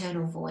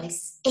internal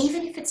voice,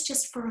 even if it's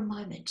just for a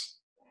moment.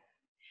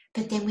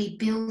 But then we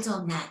build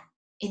on that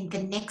in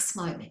the next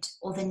moment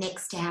or the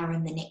next hour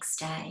and the next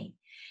day.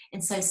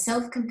 And so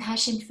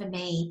self-compassion for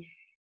me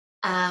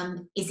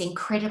is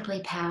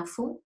incredibly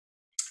powerful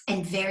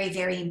and very,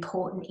 very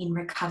important in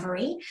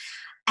recovery,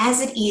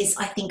 as it is,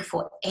 I think,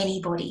 for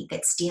anybody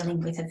that's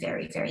dealing with a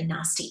very, very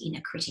nasty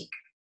inner critic.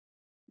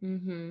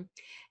 Mm-hmm.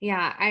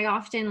 Yeah, I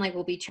often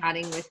will be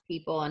chatting with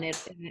people, and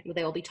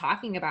they will be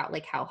talking about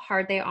how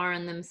hard they are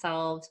on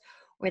themselves,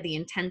 or the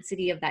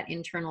intensity of that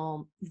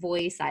internal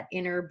voice, that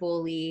inner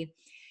bully.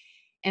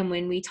 And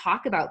when we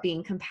talk about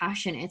being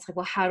compassionate, it's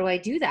well, how do I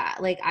do that?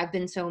 I've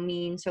been so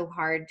mean, so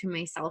hard to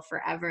myself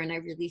forever. And I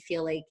really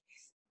feel like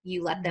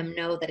you let them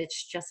know that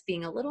it's just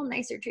being a little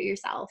nicer to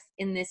yourself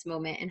in this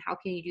moment. And how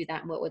can you do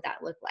that? And what would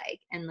that look like?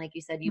 And like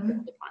you said, you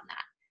build upon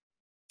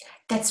that.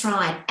 That's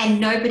right.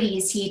 And nobody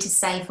is here to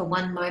say for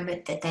one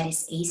moment that that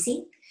is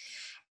easy.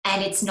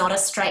 And it's not a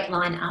straight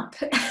line up.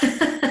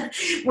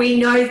 We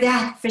know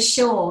that for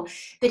sure.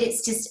 But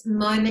it's just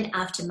moment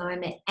after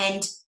moment.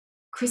 And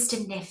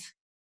Kristin Neff,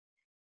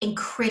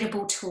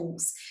 incredible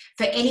tools.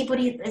 For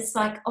anybody that's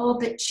oh,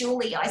 but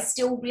Julie, I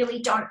still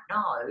really don't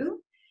know.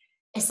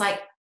 It's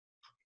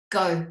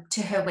go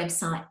to her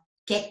website,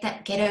 get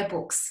her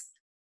books,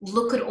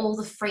 look at all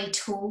the free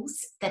tools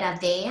that are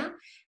there,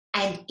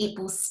 and it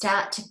will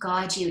start to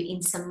guide you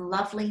in some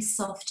lovely,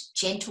 soft,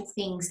 gentle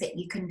things that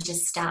you can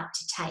just start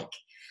to take.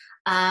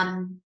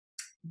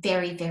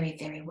 Very, very,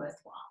 very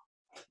worthwhile.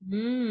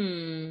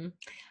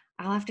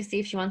 I'll have to see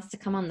if she wants to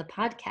come on the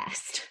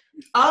podcast.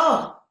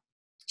 Oh,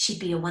 she'd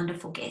be a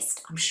wonderful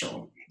guest, I'm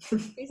sure.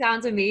 She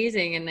sounds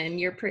amazing, and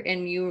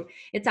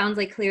it sounds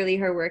like clearly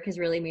her work has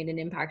really made an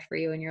impact for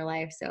you in your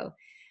life. So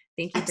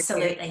thank you.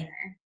 Absolutely.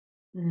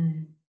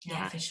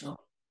 Yeah, for sure.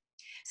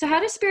 So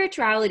how does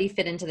spirituality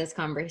fit into this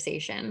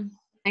conversation?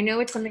 I know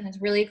it's something that's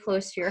really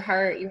close to your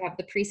heart. You have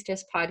the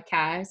Priestess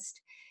podcast.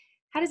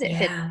 How does it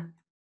fit?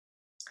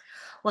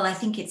 Well, I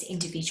think it's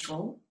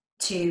individual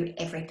to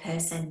every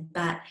person,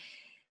 but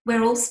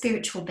we're all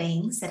spiritual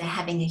beings that are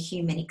having a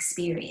human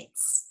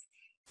experience.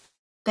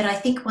 But I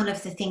think one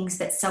of the things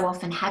that so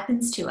often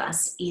happens to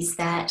us is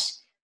that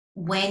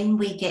when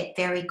we get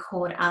very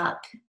caught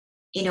up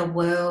in a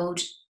world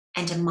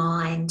and a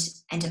mind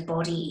and a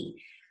body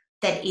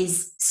that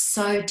is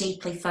so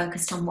deeply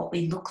focused on what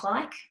we look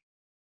like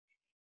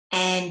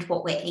and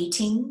what we're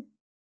eating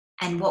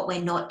and what we're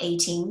not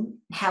eating,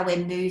 how we're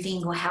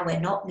moving or how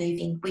we're not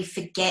moving, we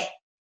forget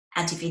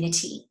our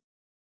divinity.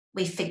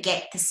 We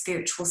forget the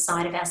spiritual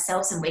side of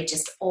ourselves, and we're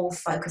just all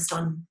focused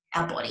on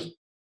our body.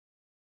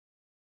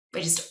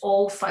 We're just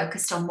all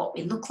focused on what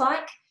we look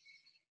like,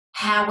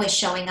 how we're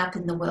showing up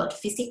in the world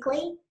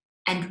physically,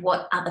 and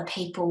what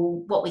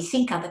we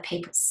think other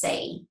people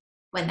see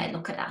when they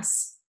look at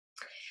us.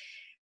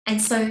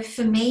 And so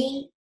for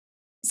me,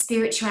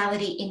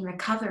 spirituality in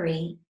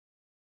recovery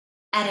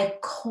at a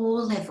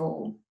core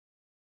level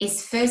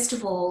is first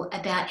of all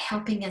about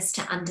helping us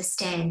to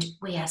understand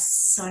we are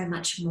so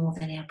much more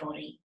than our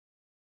body.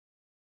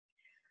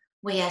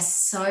 We are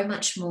so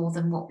much more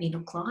than what we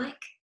look like.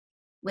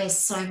 We're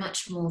so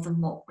much more than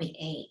what we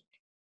eat.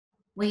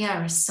 We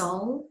are a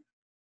soul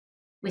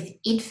with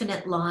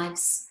infinite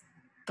lives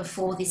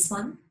before this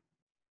one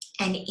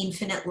and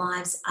infinite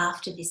lives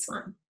after this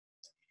one.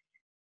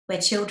 We're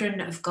children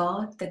of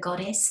God, the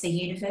goddess, the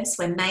universe.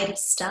 We're made of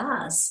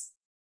stars.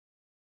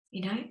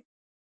 You know,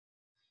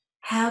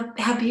 how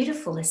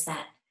beautiful is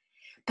that?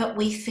 But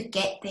we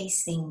forget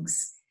these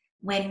things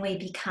when we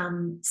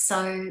become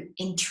so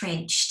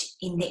entrenched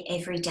in the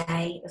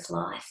everyday of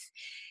life.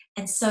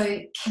 And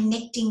so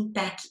connecting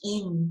back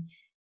in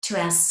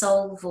to our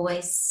soul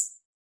voice,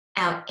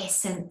 our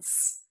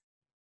essence,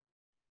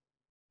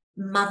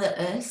 Mother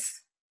Earth,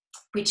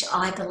 which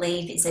I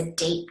believe is a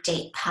deep,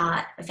 deep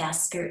part of our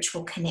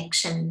spiritual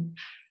connection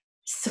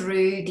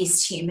through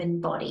this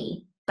human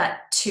body, but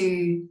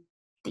to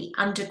the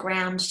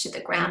underground, to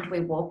the ground we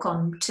walk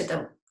on,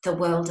 to the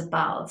world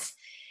above,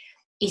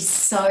 is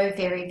so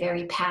very,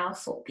 very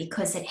powerful,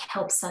 because it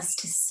helps us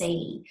to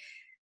see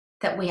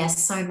that we are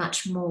so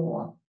much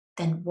more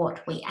than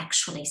what we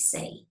actually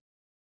see.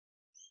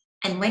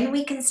 And when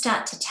we can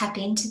start to tap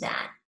into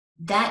that,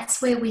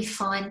 that's where we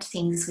find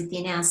things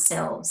within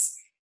ourselves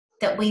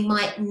that we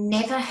might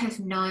never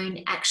have known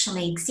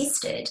actually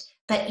existed,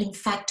 but in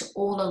fact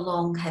all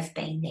along have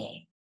been there.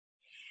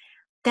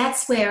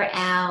 That's where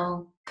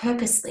our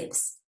purpose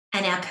lives,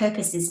 and our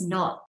purpose is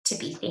not to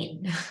be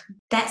thin.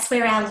 That's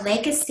where our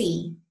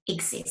legacy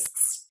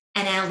exists,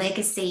 and our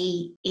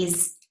legacy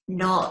is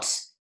not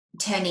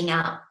turning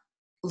up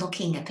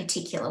looking a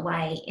particular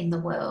way in the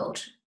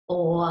world,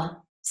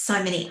 or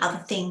so many other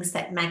things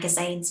that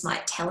magazines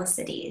might tell us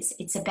it is.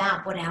 It's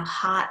about what our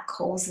heart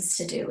calls us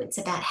to do. It's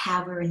about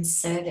how we're in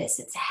service.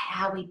 It's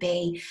how we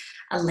be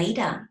a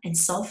leader and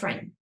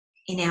sovereign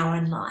in our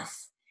own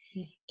life.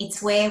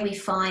 It's where we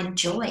find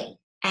joy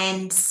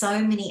and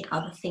so many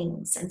other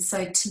things. And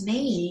so to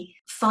me,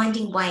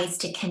 finding ways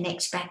to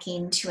connect back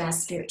into our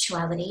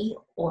spirituality,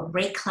 or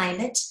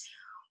reclaim it,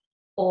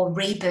 or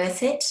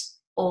rebirth it,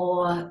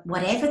 or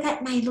whatever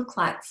that may look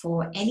like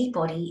for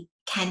anybody,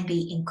 can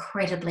be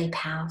incredibly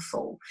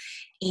powerful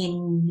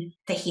in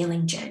the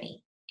healing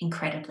journey.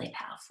 Incredibly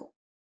powerful.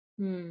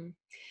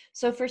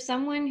 So for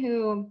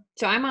someone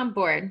so I'm on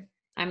board.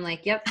 I'm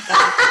like, yep,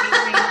 that's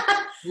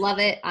amazing. Love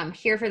it. I'm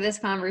here for this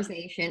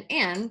conversation.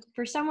 And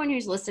for someone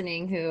who's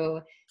listening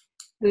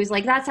who's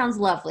like, that sounds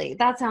lovely,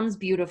 that sounds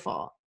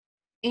beautiful,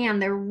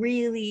 and they're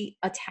really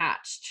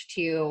attached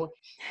to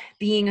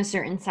being a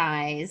certain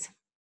size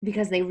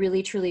because they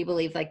really truly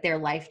believe like their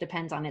life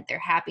depends on it, their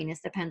happiness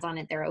depends on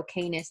it, their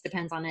okayness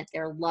depends on it,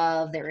 their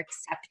love, their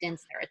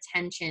acceptance, their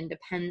attention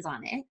depends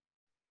on it.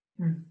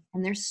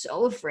 And they're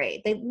so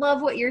afraid. They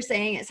love what you're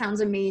saying. It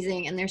sounds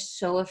amazing. And they're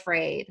so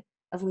afraid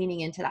of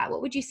leaning into that.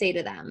 What would you say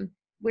to them?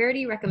 Where do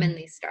you recommend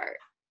they start?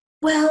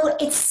 Well,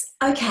 it's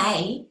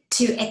okay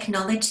to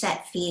acknowledge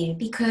that fear,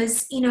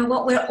 because you know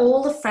what? We're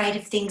all afraid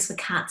of things we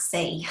can't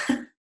see.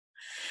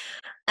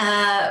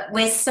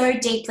 We're so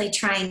deeply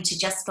trained to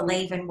just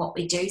believe in what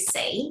we do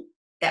see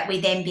that we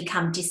then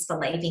become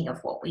disbelieving of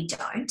what we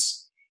don't.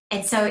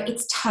 And so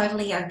it's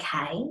totally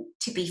okay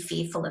to be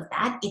fearful of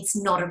that. It's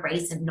not a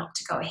reason not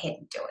to go ahead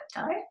and do it,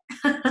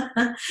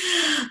 though.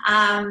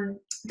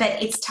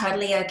 But it's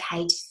totally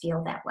okay to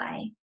feel that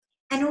way.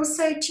 And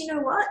also, do you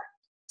know what?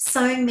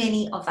 So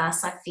many of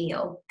us, I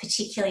feel,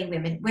 particularly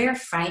women, we're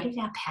afraid of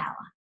our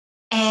power.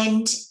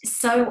 And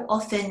so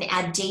often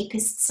our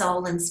deepest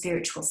soul and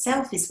spiritual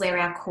self is where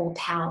our core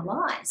power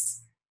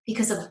lies,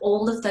 because of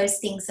all of those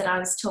things that I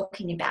was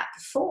talking about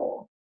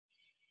before.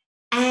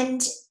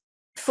 And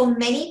for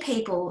many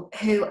people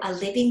who are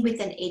living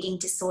with an eating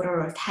disorder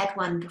or have had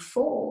one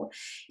before,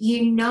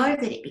 you know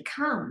that it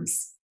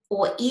becomes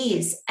or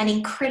is an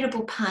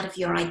incredible part of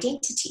your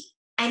identity.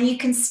 And you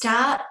can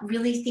start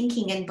really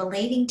thinking and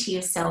believing to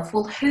yourself,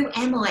 well, who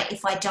am I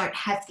if I don't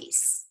have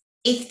this?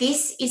 If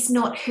this is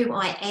not who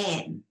I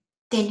am,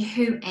 then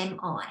who am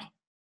I?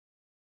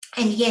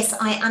 And yes,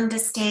 I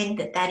understand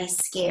that that is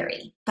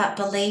scary, but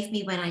believe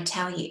me when I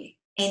tell you,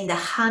 in the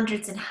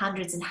hundreds and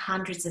hundreds and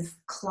hundreds of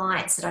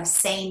clients that I've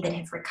seen that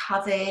have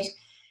recovered,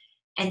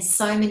 and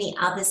so many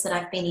others that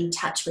I've been in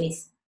touch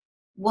with,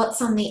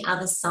 what's on the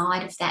other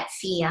side of that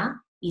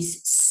fear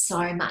is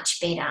so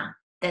much better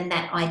than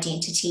that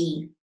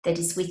identity that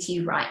is with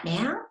you right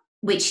now,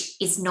 which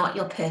is not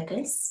your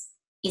purpose,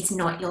 it's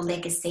not your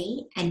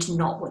legacy, and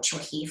not what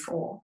you're here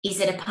for. Is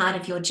it a part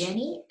of your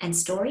journey and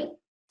story?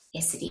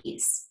 Yes, it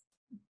is.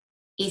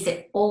 Is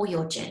it all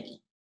your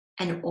journey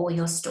and all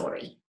your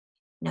story?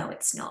 No,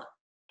 it's not.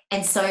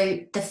 And so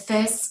the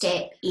first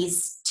step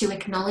is to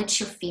acknowledge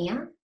your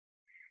fear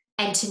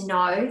and to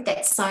know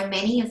that so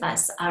many of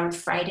us are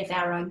afraid of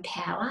our own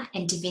power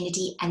and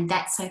divinity, and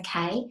that's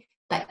okay,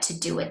 but to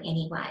do it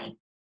anyway.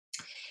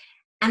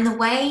 And the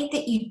way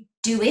that you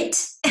do it,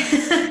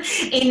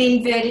 in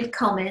inverted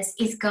commas,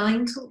 is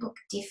going to look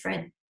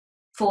different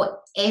for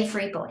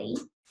everybody,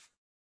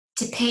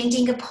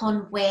 depending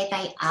upon where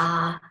they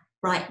are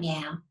right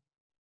now.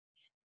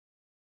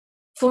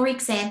 For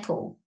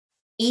example,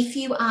 if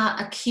you are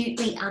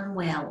acutely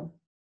unwell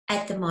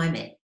at the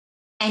moment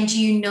and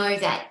you know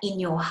that in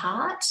your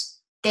heart,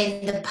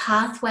 then the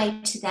pathway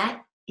to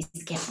that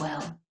is get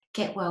well.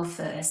 Get well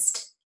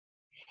first.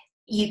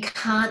 You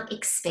can't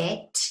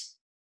expect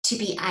to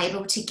be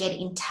able to get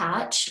in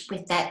touch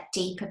with that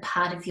deeper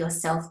part of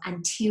yourself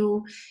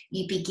until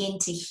you begin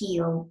to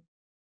heal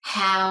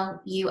how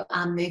you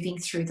are moving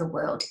through the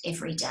world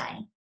every day.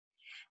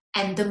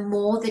 And the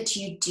more that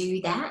you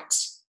do that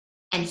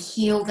and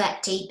heal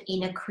that deep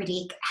inner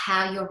critic,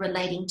 how you're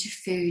relating to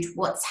food,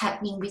 what's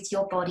happening with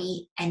your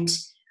body, and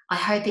I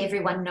hope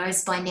everyone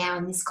knows by now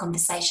in this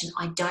conversation,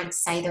 I don't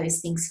say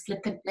those things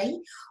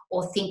flippantly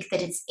or think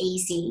that it's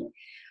easy.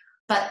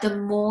 But the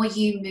more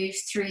you move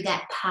through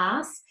that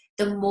path,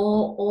 the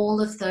more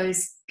all of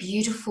those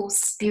beautiful,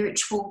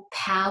 spiritual,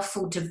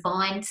 powerful,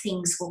 divine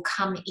things will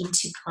come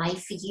into play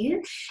for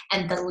you,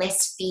 and the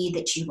less fear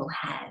that you will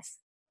have.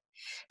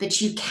 But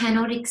you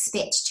cannot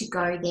expect to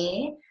go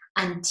there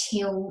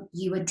until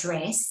you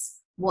address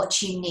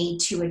what you need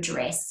to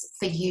address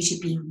for you to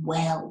be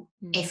well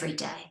every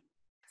day.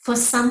 For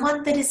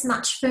someone that is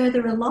much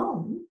further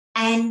along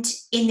and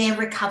in their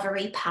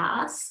recovery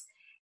path,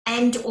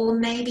 and or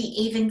maybe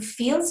even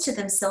feels to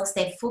themselves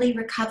they're fully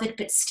recovered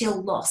but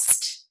still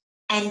lost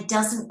and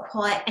doesn't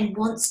quite and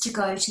wants to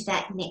go to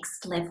that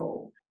next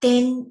level,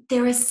 then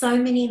there are so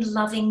many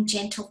loving,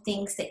 gentle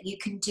things that you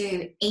can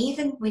do,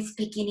 even with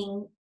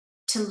beginning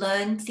to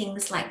learn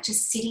things like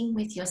just sitting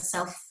with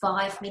yourself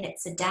 5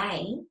 minutes a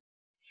day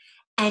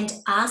and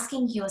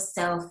asking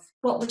yourself,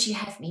 what would you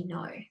have me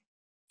know?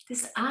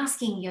 Just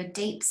asking your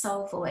deep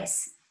soul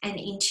voice and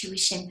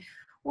intuition,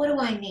 what do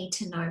I need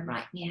to know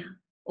right now?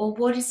 Or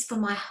what is for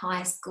my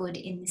highest good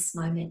in this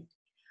moment?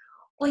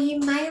 Or you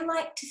may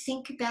like to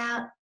think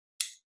about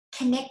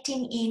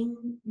connecting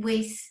in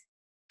with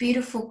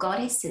beautiful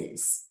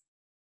goddesses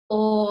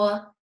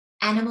or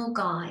animal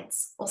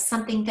guides or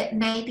something that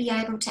may be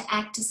able to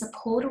act as a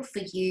portal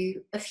for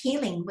you of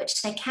healing,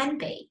 which they can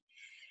be.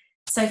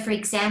 So, for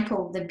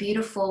example, the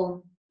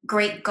beautiful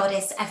Greek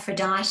goddess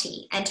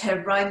Aphrodite and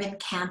her Roman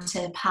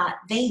counterpart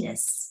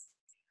Venus,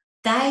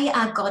 they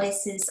are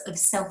goddesses of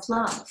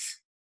self-love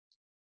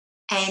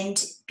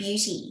and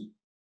beauty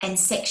and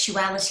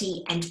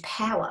sexuality and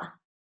power.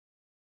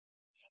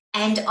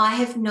 And I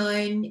have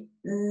known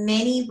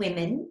many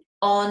women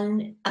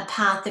on a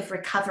path of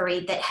recovery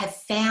that have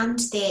found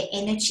their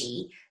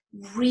energy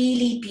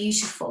really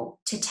beautiful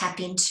to tap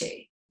into.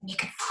 You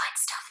can find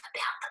stuff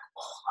about them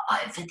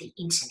all over the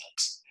internet,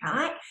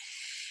 right?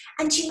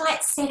 And you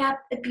might set up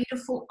a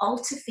beautiful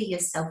altar for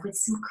yourself with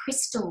some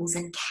crystals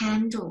and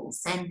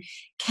candles and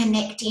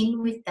connect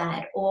in with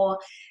that. Or,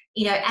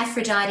 you know,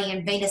 Aphrodite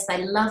and Venus,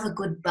 they love a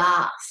good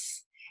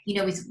bath, you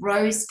know, with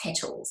rose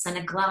petals and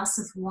a glass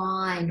of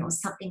wine or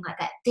something like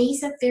that.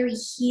 These are very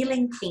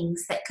healing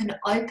things that can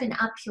open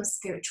up your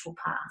spiritual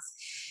path.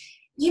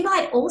 You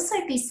might also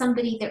be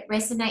somebody that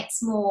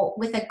resonates more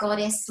with a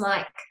goddess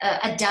like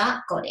a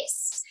dark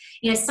goddess,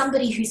 you know,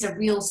 somebody who's a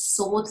real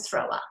sword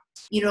thrower,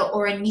 you know,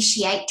 or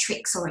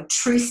initiatrix or a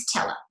truth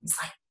teller. It's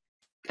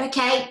like,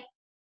 okay,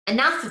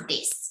 enough of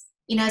this.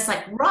 You know, it's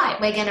like, right,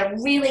 we're going to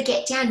really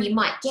get down. You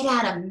might get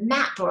out a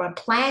map or a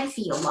plan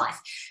for your life,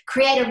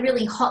 create a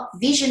really hot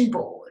vision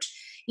board,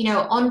 you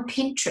know, on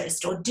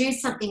Pinterest, or do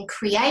something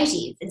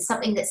creative and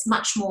something that's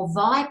much more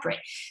vibrant.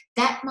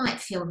 That might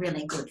feel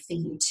really good for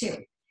you too.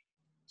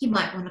 You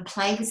might want to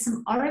play with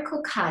some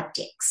oracle card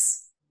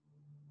decks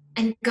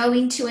and go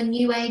into a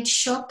new age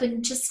shop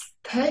and just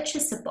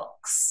purchase a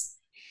box,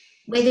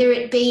 whether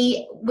it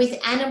be with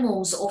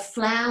animals or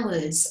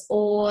flowers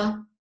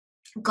or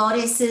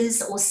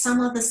goddesses or some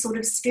other sort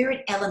of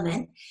spirit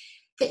element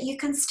that you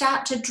can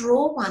start to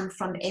draw one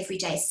from every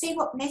day. See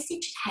what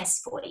message it has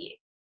for you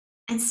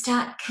and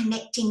start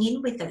connecting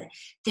in with it.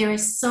 There are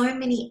so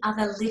many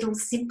other little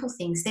simple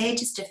things. They're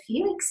just a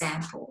few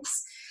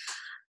examples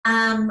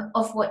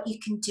of what you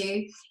can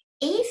do.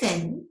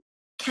 Even,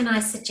 can I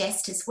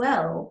suggest as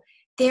well,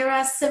 there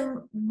are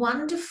some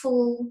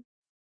wonderful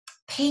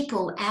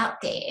people out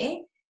there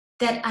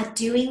that are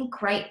doing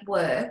great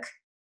work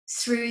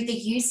through the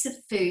use of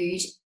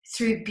food,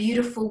 through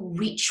beautiful,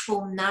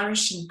 ritual,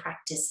 nourishing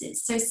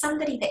practices. So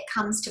somebody that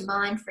comes to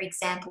mind, for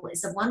example,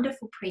 is a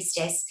wonderful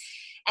priestess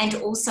and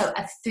also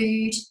a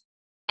food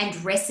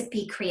and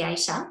recipe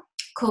creator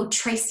called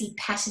Tracy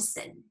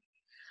Patterson,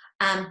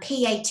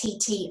 Pattison.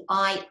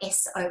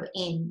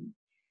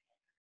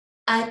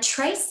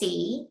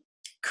 Tracy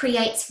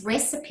creates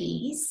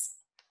recipes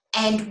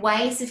and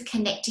ways of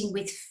connecting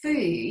with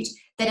food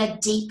that are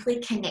deeply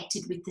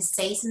connected with the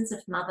seasons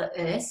of Mother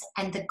Earth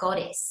and the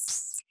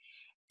goddess.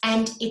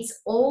 And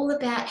it's all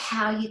about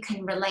how you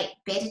can relate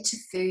better to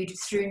food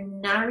through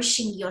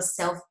nourishing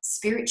yourself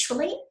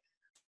spiritually,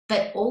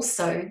 but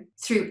also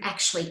through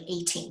actually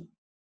eating.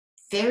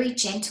 Very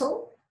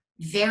gentle,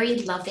 very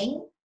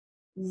loving,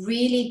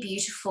 really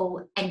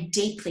beautiful, and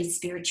deeply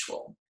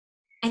spiritual.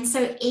 And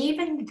so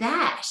even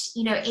that,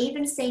 you know,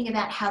 even seeing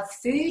about how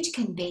food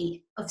can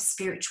be of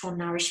spiritual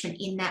nourishment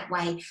in that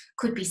way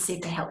could be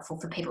super helpful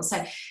for people.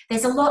 So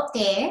there's a lot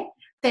there,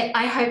 but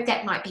I hope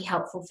that might be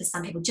helpful for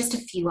some people, just a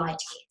few ideas.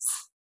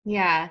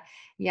 Yeah.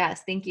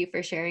 Yes. Thank you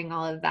for sharing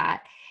all of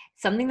that.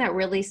 Something that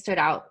really stood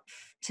out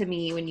to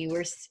me when you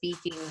were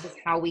speaking was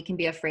how we can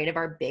be afraid of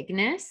our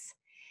bigness.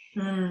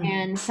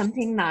 And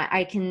something that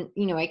I can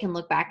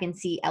look back and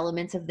see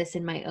elements of this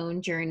in my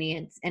own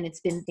journey. And it's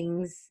been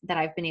things that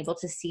I've been able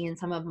to see in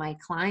some of my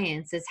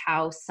clients, is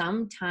how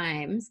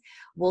sometimes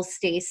we'll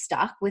stay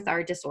stuck with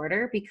our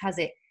disorder because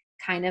it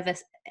kind of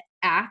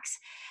acts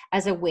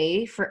as a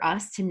way for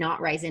us to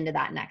not rise into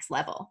that next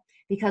level.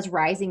 Because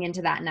rising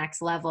into that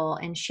next level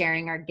and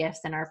sharing our gifts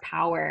and our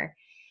power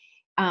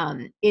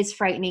is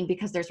frightening,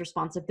 because there's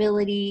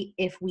responsibility.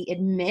 If we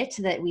admit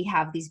that we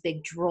have these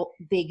big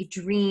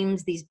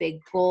dreams, these big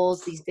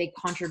goals, these big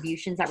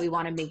contributions that we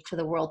want to make to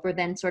the world, we're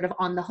then sort of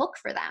on the hook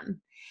for them.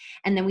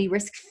 And then we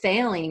risk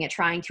failing at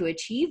trying to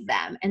achieve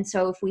them. And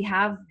so if we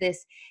have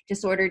this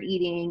disordered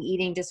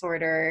eating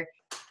disorder,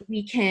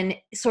 we can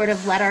sort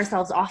of let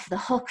ourselves off the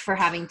hook for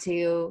having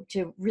to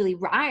really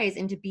rise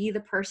and to be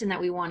the person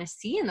that we want to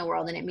see in the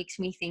world. And it makes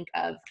me think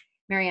of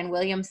Marianne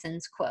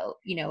Williamson's quote,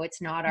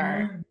 it's not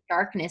our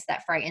darkness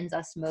that frightens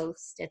us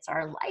most, it's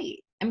our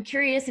light. I'm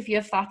curious if you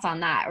have thoughts on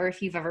that, or if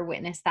you've ever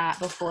witnessed that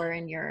before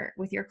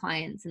with your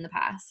clients in the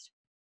past.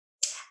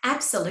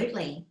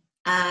 Absolutely.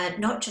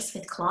 Not just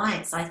with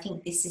clients. I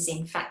think this is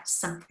in fact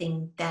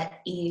something that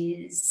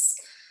is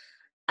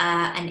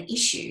an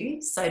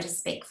issue, so to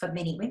speak, for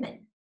many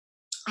women.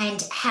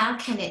 And how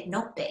can it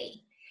not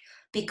be?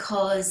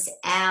 Because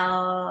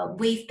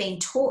we've been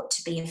taught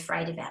to be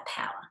afraid of our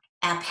power.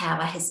 Our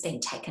power has been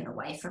taken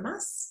away from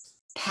us.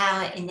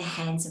 Power in the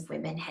hands of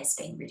women has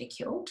been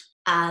ridiculed.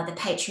 The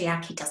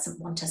patriarchy doesn't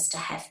want us to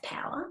have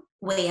power.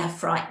 We are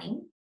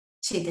frightening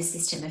to the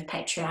system of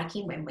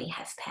patriarchy when we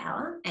have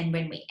power, and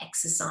when we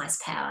exercise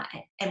power,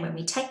 and when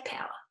we take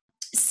power.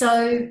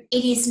 So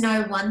it is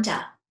no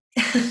wonder.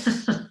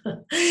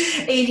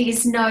 It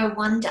is no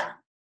wonder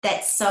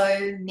that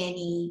so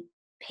many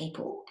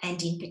people,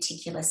 and in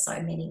particular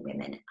so many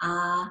women,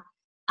 are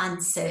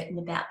uncertain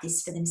about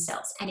this for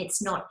themselves, and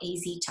it's not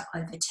easy to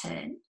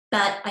overturn.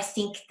 But I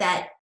think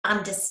that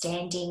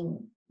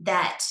understanding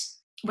that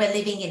we're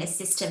living in a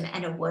system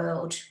and a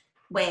world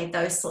where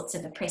those sorts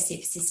of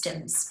oppressive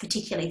systems,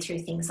 particularly through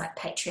things like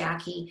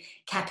patriarchy,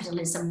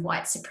 capitalism,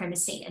 white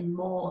supremacy, and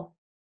more,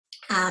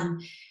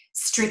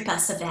 strip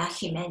us of our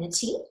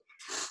humanity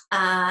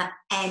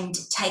and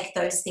take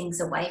those things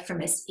away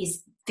from us,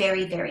 is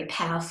very, very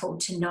powerful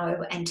to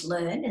know and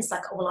learn. It's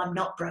like, well, I'm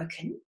not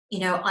broken.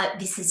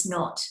 This is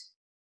not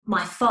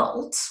my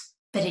fault,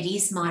 but it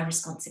is my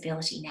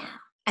responsibility now.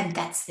 And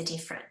that's the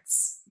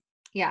difference.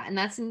 Yeah. And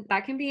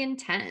that can be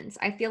intense.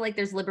 I feel like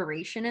there's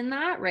liberation in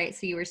that, right?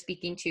 So you were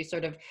speaking to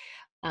sort of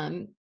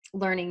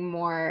learning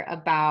more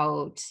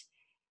about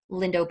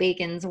Lindo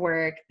Bacon's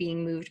work,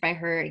 being moved by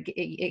her,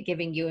 it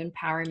giving you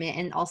empowerment,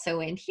 and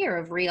also in here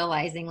of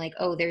realizing like,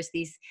 oh, there's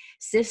these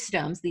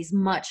systems, these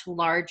much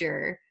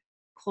larger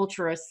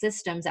cultural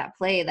systems at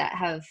play that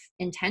have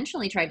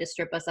intentionally tried to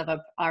strip us of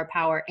our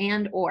power,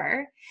 and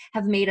or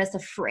have made us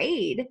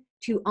afraid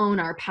to own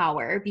our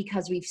power,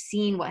 because we've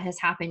seen what has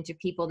happened to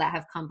people that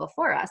have come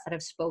before us, that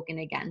have spoken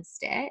against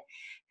it,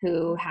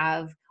 who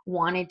have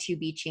wanted to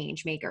be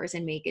change makers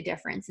and make a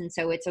difference. And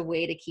so it's a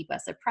way to keep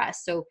us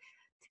oppressed.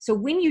 So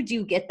when you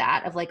do get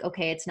that of like,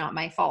 okay, it's not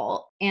my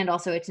fault, and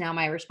also it's now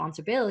my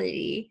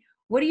responsibility,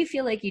 what do you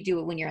feel like you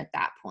do when you're at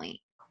that point?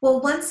 Well,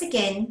 once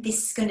again,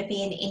 this is going to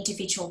be an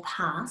individual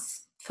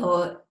path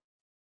for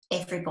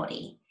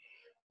everybody,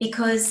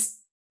 because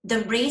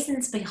the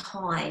reasons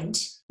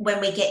behind,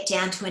 when we get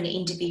down to an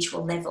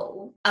individual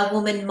level, a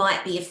woman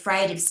might be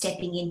afraid of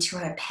stepping into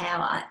her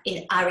power,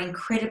 are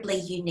incredibly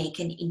unique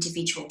and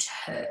individual to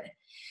her.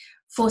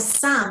 For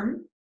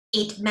some,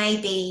 it may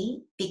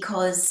be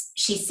because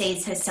she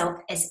sees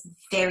herself as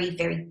very,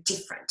 very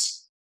different,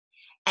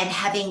 and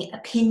having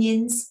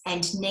opinions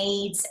and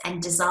needs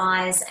and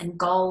desires and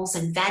goals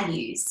and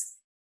values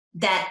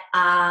that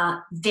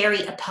are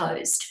very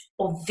opposed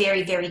or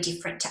very, very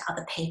different to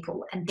other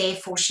people. And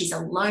therefore she's a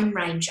lone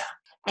ranger.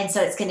 And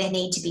so it's going to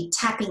need to be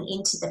tapping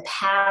into the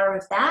power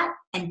of that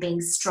and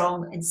being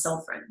strong and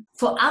sovereign.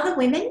 For other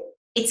women,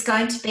 it's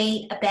going to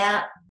be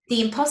about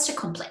the imposter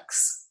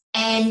complex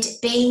and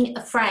being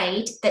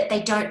afraid that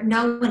they don't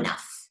know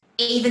enough,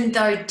 even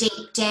though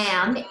deep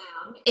down,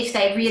 if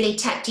they really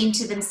tapped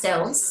into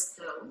themselves,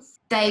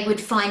 they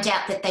would find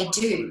out that they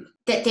do,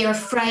 that they're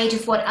afraid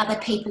of what other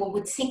people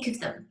would think of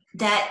them,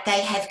 that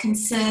they have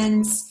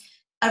concerns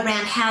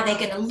around how they're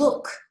going to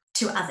look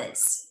to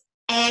others.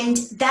 And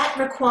that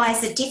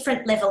requires a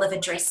different level of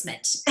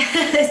addressment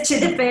to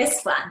the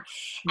first one.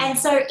 And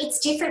so it's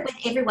different with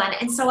everyone.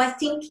 And so I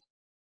think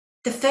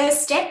the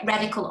first step,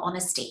 radical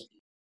honesty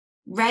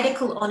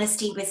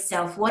with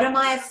self. What am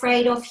I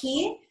afraid of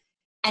here?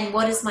 And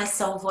what is my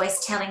soul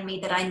voice telling me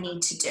that I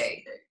need to do?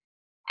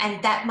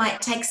 And that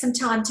might take some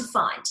time to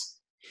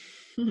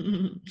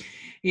find.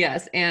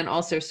 Yes. And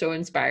also so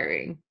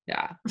inspiring.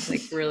 Yeah.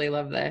 Like really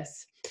love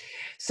this.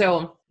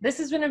 So this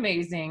has been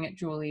amazing,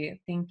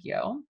 Julie. Thank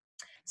you.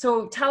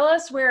 So tell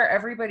us where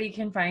everybody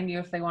can find you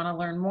if they want to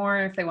learn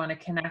more, if they want to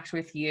connect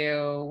with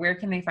you. Where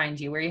can they find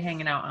you? Where are you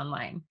hanging out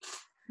online?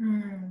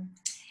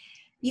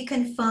 You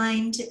can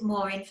find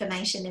more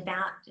information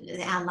about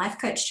our life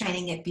coach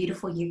training at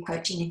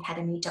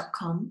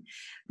beautifulyoucoachingacademy.com.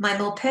 My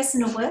more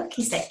personal work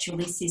is at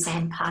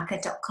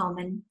juliesuzanneparker.com,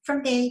 and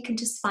from there you can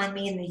just find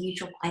me in the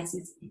usual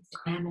places,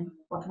 Instagram and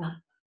whatnot.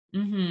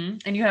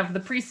 And you have the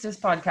Priestess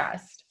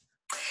podcast.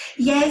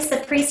 Yes, the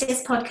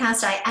Priestess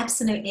podcast. I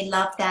absolutely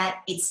love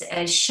that. It's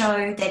a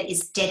show that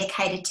is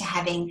dedicated to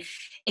having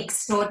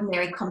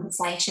extraordinary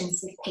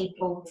conversations with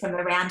people from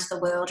around the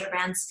world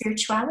around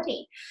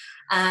spirituality,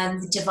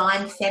 the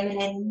divine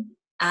feminine,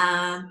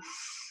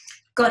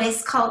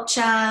 goddess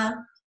culture,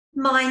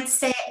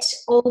 mindset,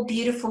 all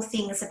beautiful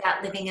things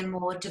about living a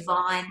more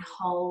divine,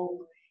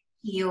 whole,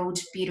 healed,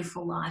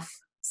 beautiful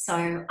life.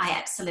 So I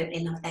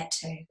absolutely love that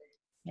too.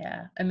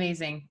 Yeah,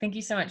 amazing. Thank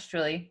you so much,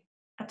 Julie.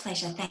 A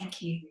pleasure.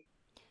 Thank you.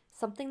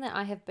 Something that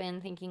I have been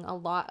thinking a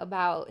lot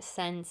about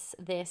since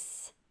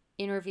this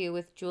interview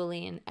with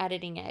Julie and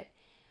editing it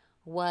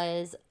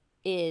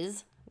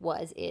is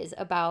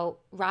about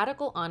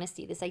radical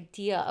honesty, this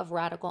idea of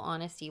radical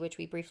honesty, which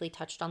we briefly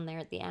touched on there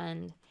at the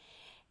end.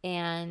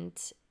 And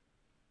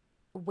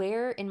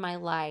where in my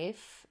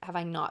life have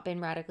I not been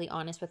radically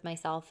honest with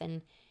myself,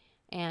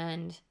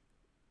 and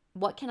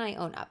what can I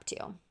own up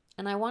to?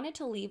 And I wanted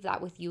to leave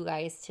that with you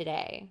guys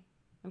today.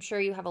 I'm sure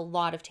you have a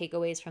lot of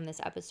takeaways from this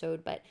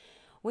episode, but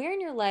where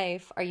in your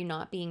life are you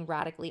not being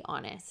radically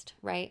honest,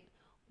 right?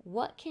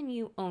 What can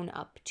you own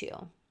up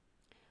to?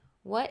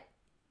 What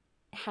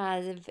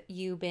have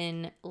you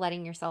been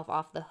letting yourself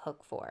off the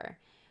hook for,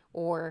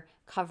 or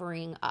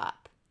covering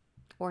up,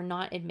 or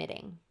not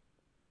admitting?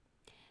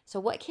 So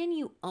what can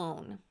you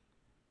own?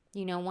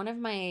 You know, one of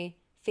my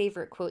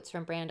favorite quotes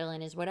from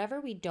Brandolin is, whatever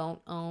we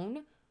don't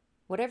own,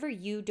 whatever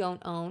you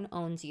don't own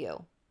owns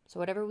you. So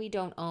whatever we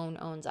don't own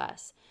owns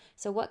us.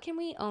 So what can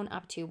we own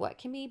up to? What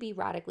can we be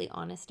radically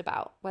honest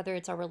about? Whether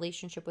it's our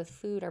relationship with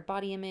food, our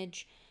body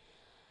image,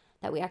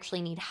 that we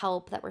actually need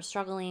help, that we're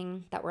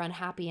struggling, that we're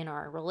unhappy in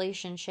our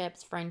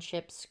relationships,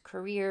 friendships,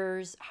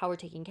 careers, how we're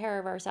taking care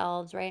of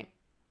ourselves, right?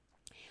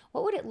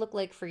 What would it look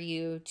like for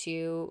you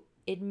to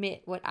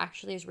admit what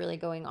actually is really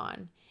going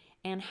on?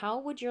 And how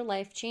would your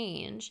life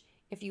change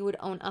if you would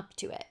own up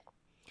to it?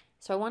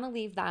 So I want to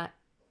leave that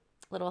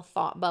little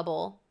thought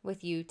bubble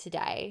with you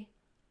today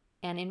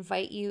and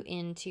invite you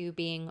into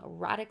being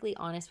radically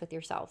honest with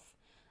yourself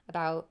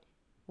about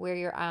where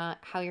you're at,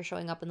 how you're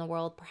showing up in the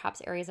world,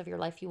 perhaps areas of your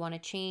life you want to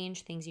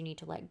change, things you need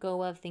to let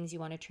go of, things you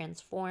want to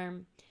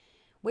transform.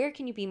 Where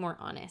can you be more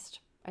honest?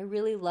 I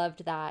really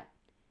loved that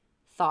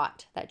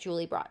thought that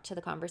Julie brought to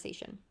the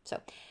conversation.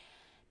 So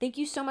thank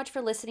you so much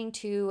for listening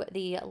to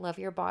the Love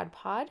Your Bod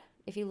pod.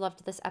 If you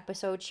loved this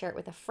episode, share it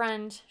with a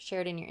friend, share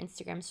it in your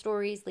Instagram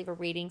stories, leave a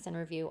ratings and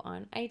review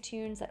on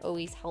iTunes. That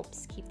always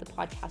helps keep the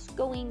podcast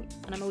going,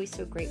 and I'm always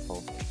so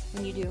grateful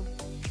when you do.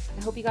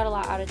 I hope you got a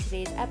lot out of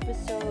today's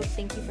episode.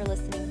 Thank you for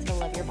listening to the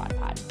Love Your Bod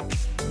pod.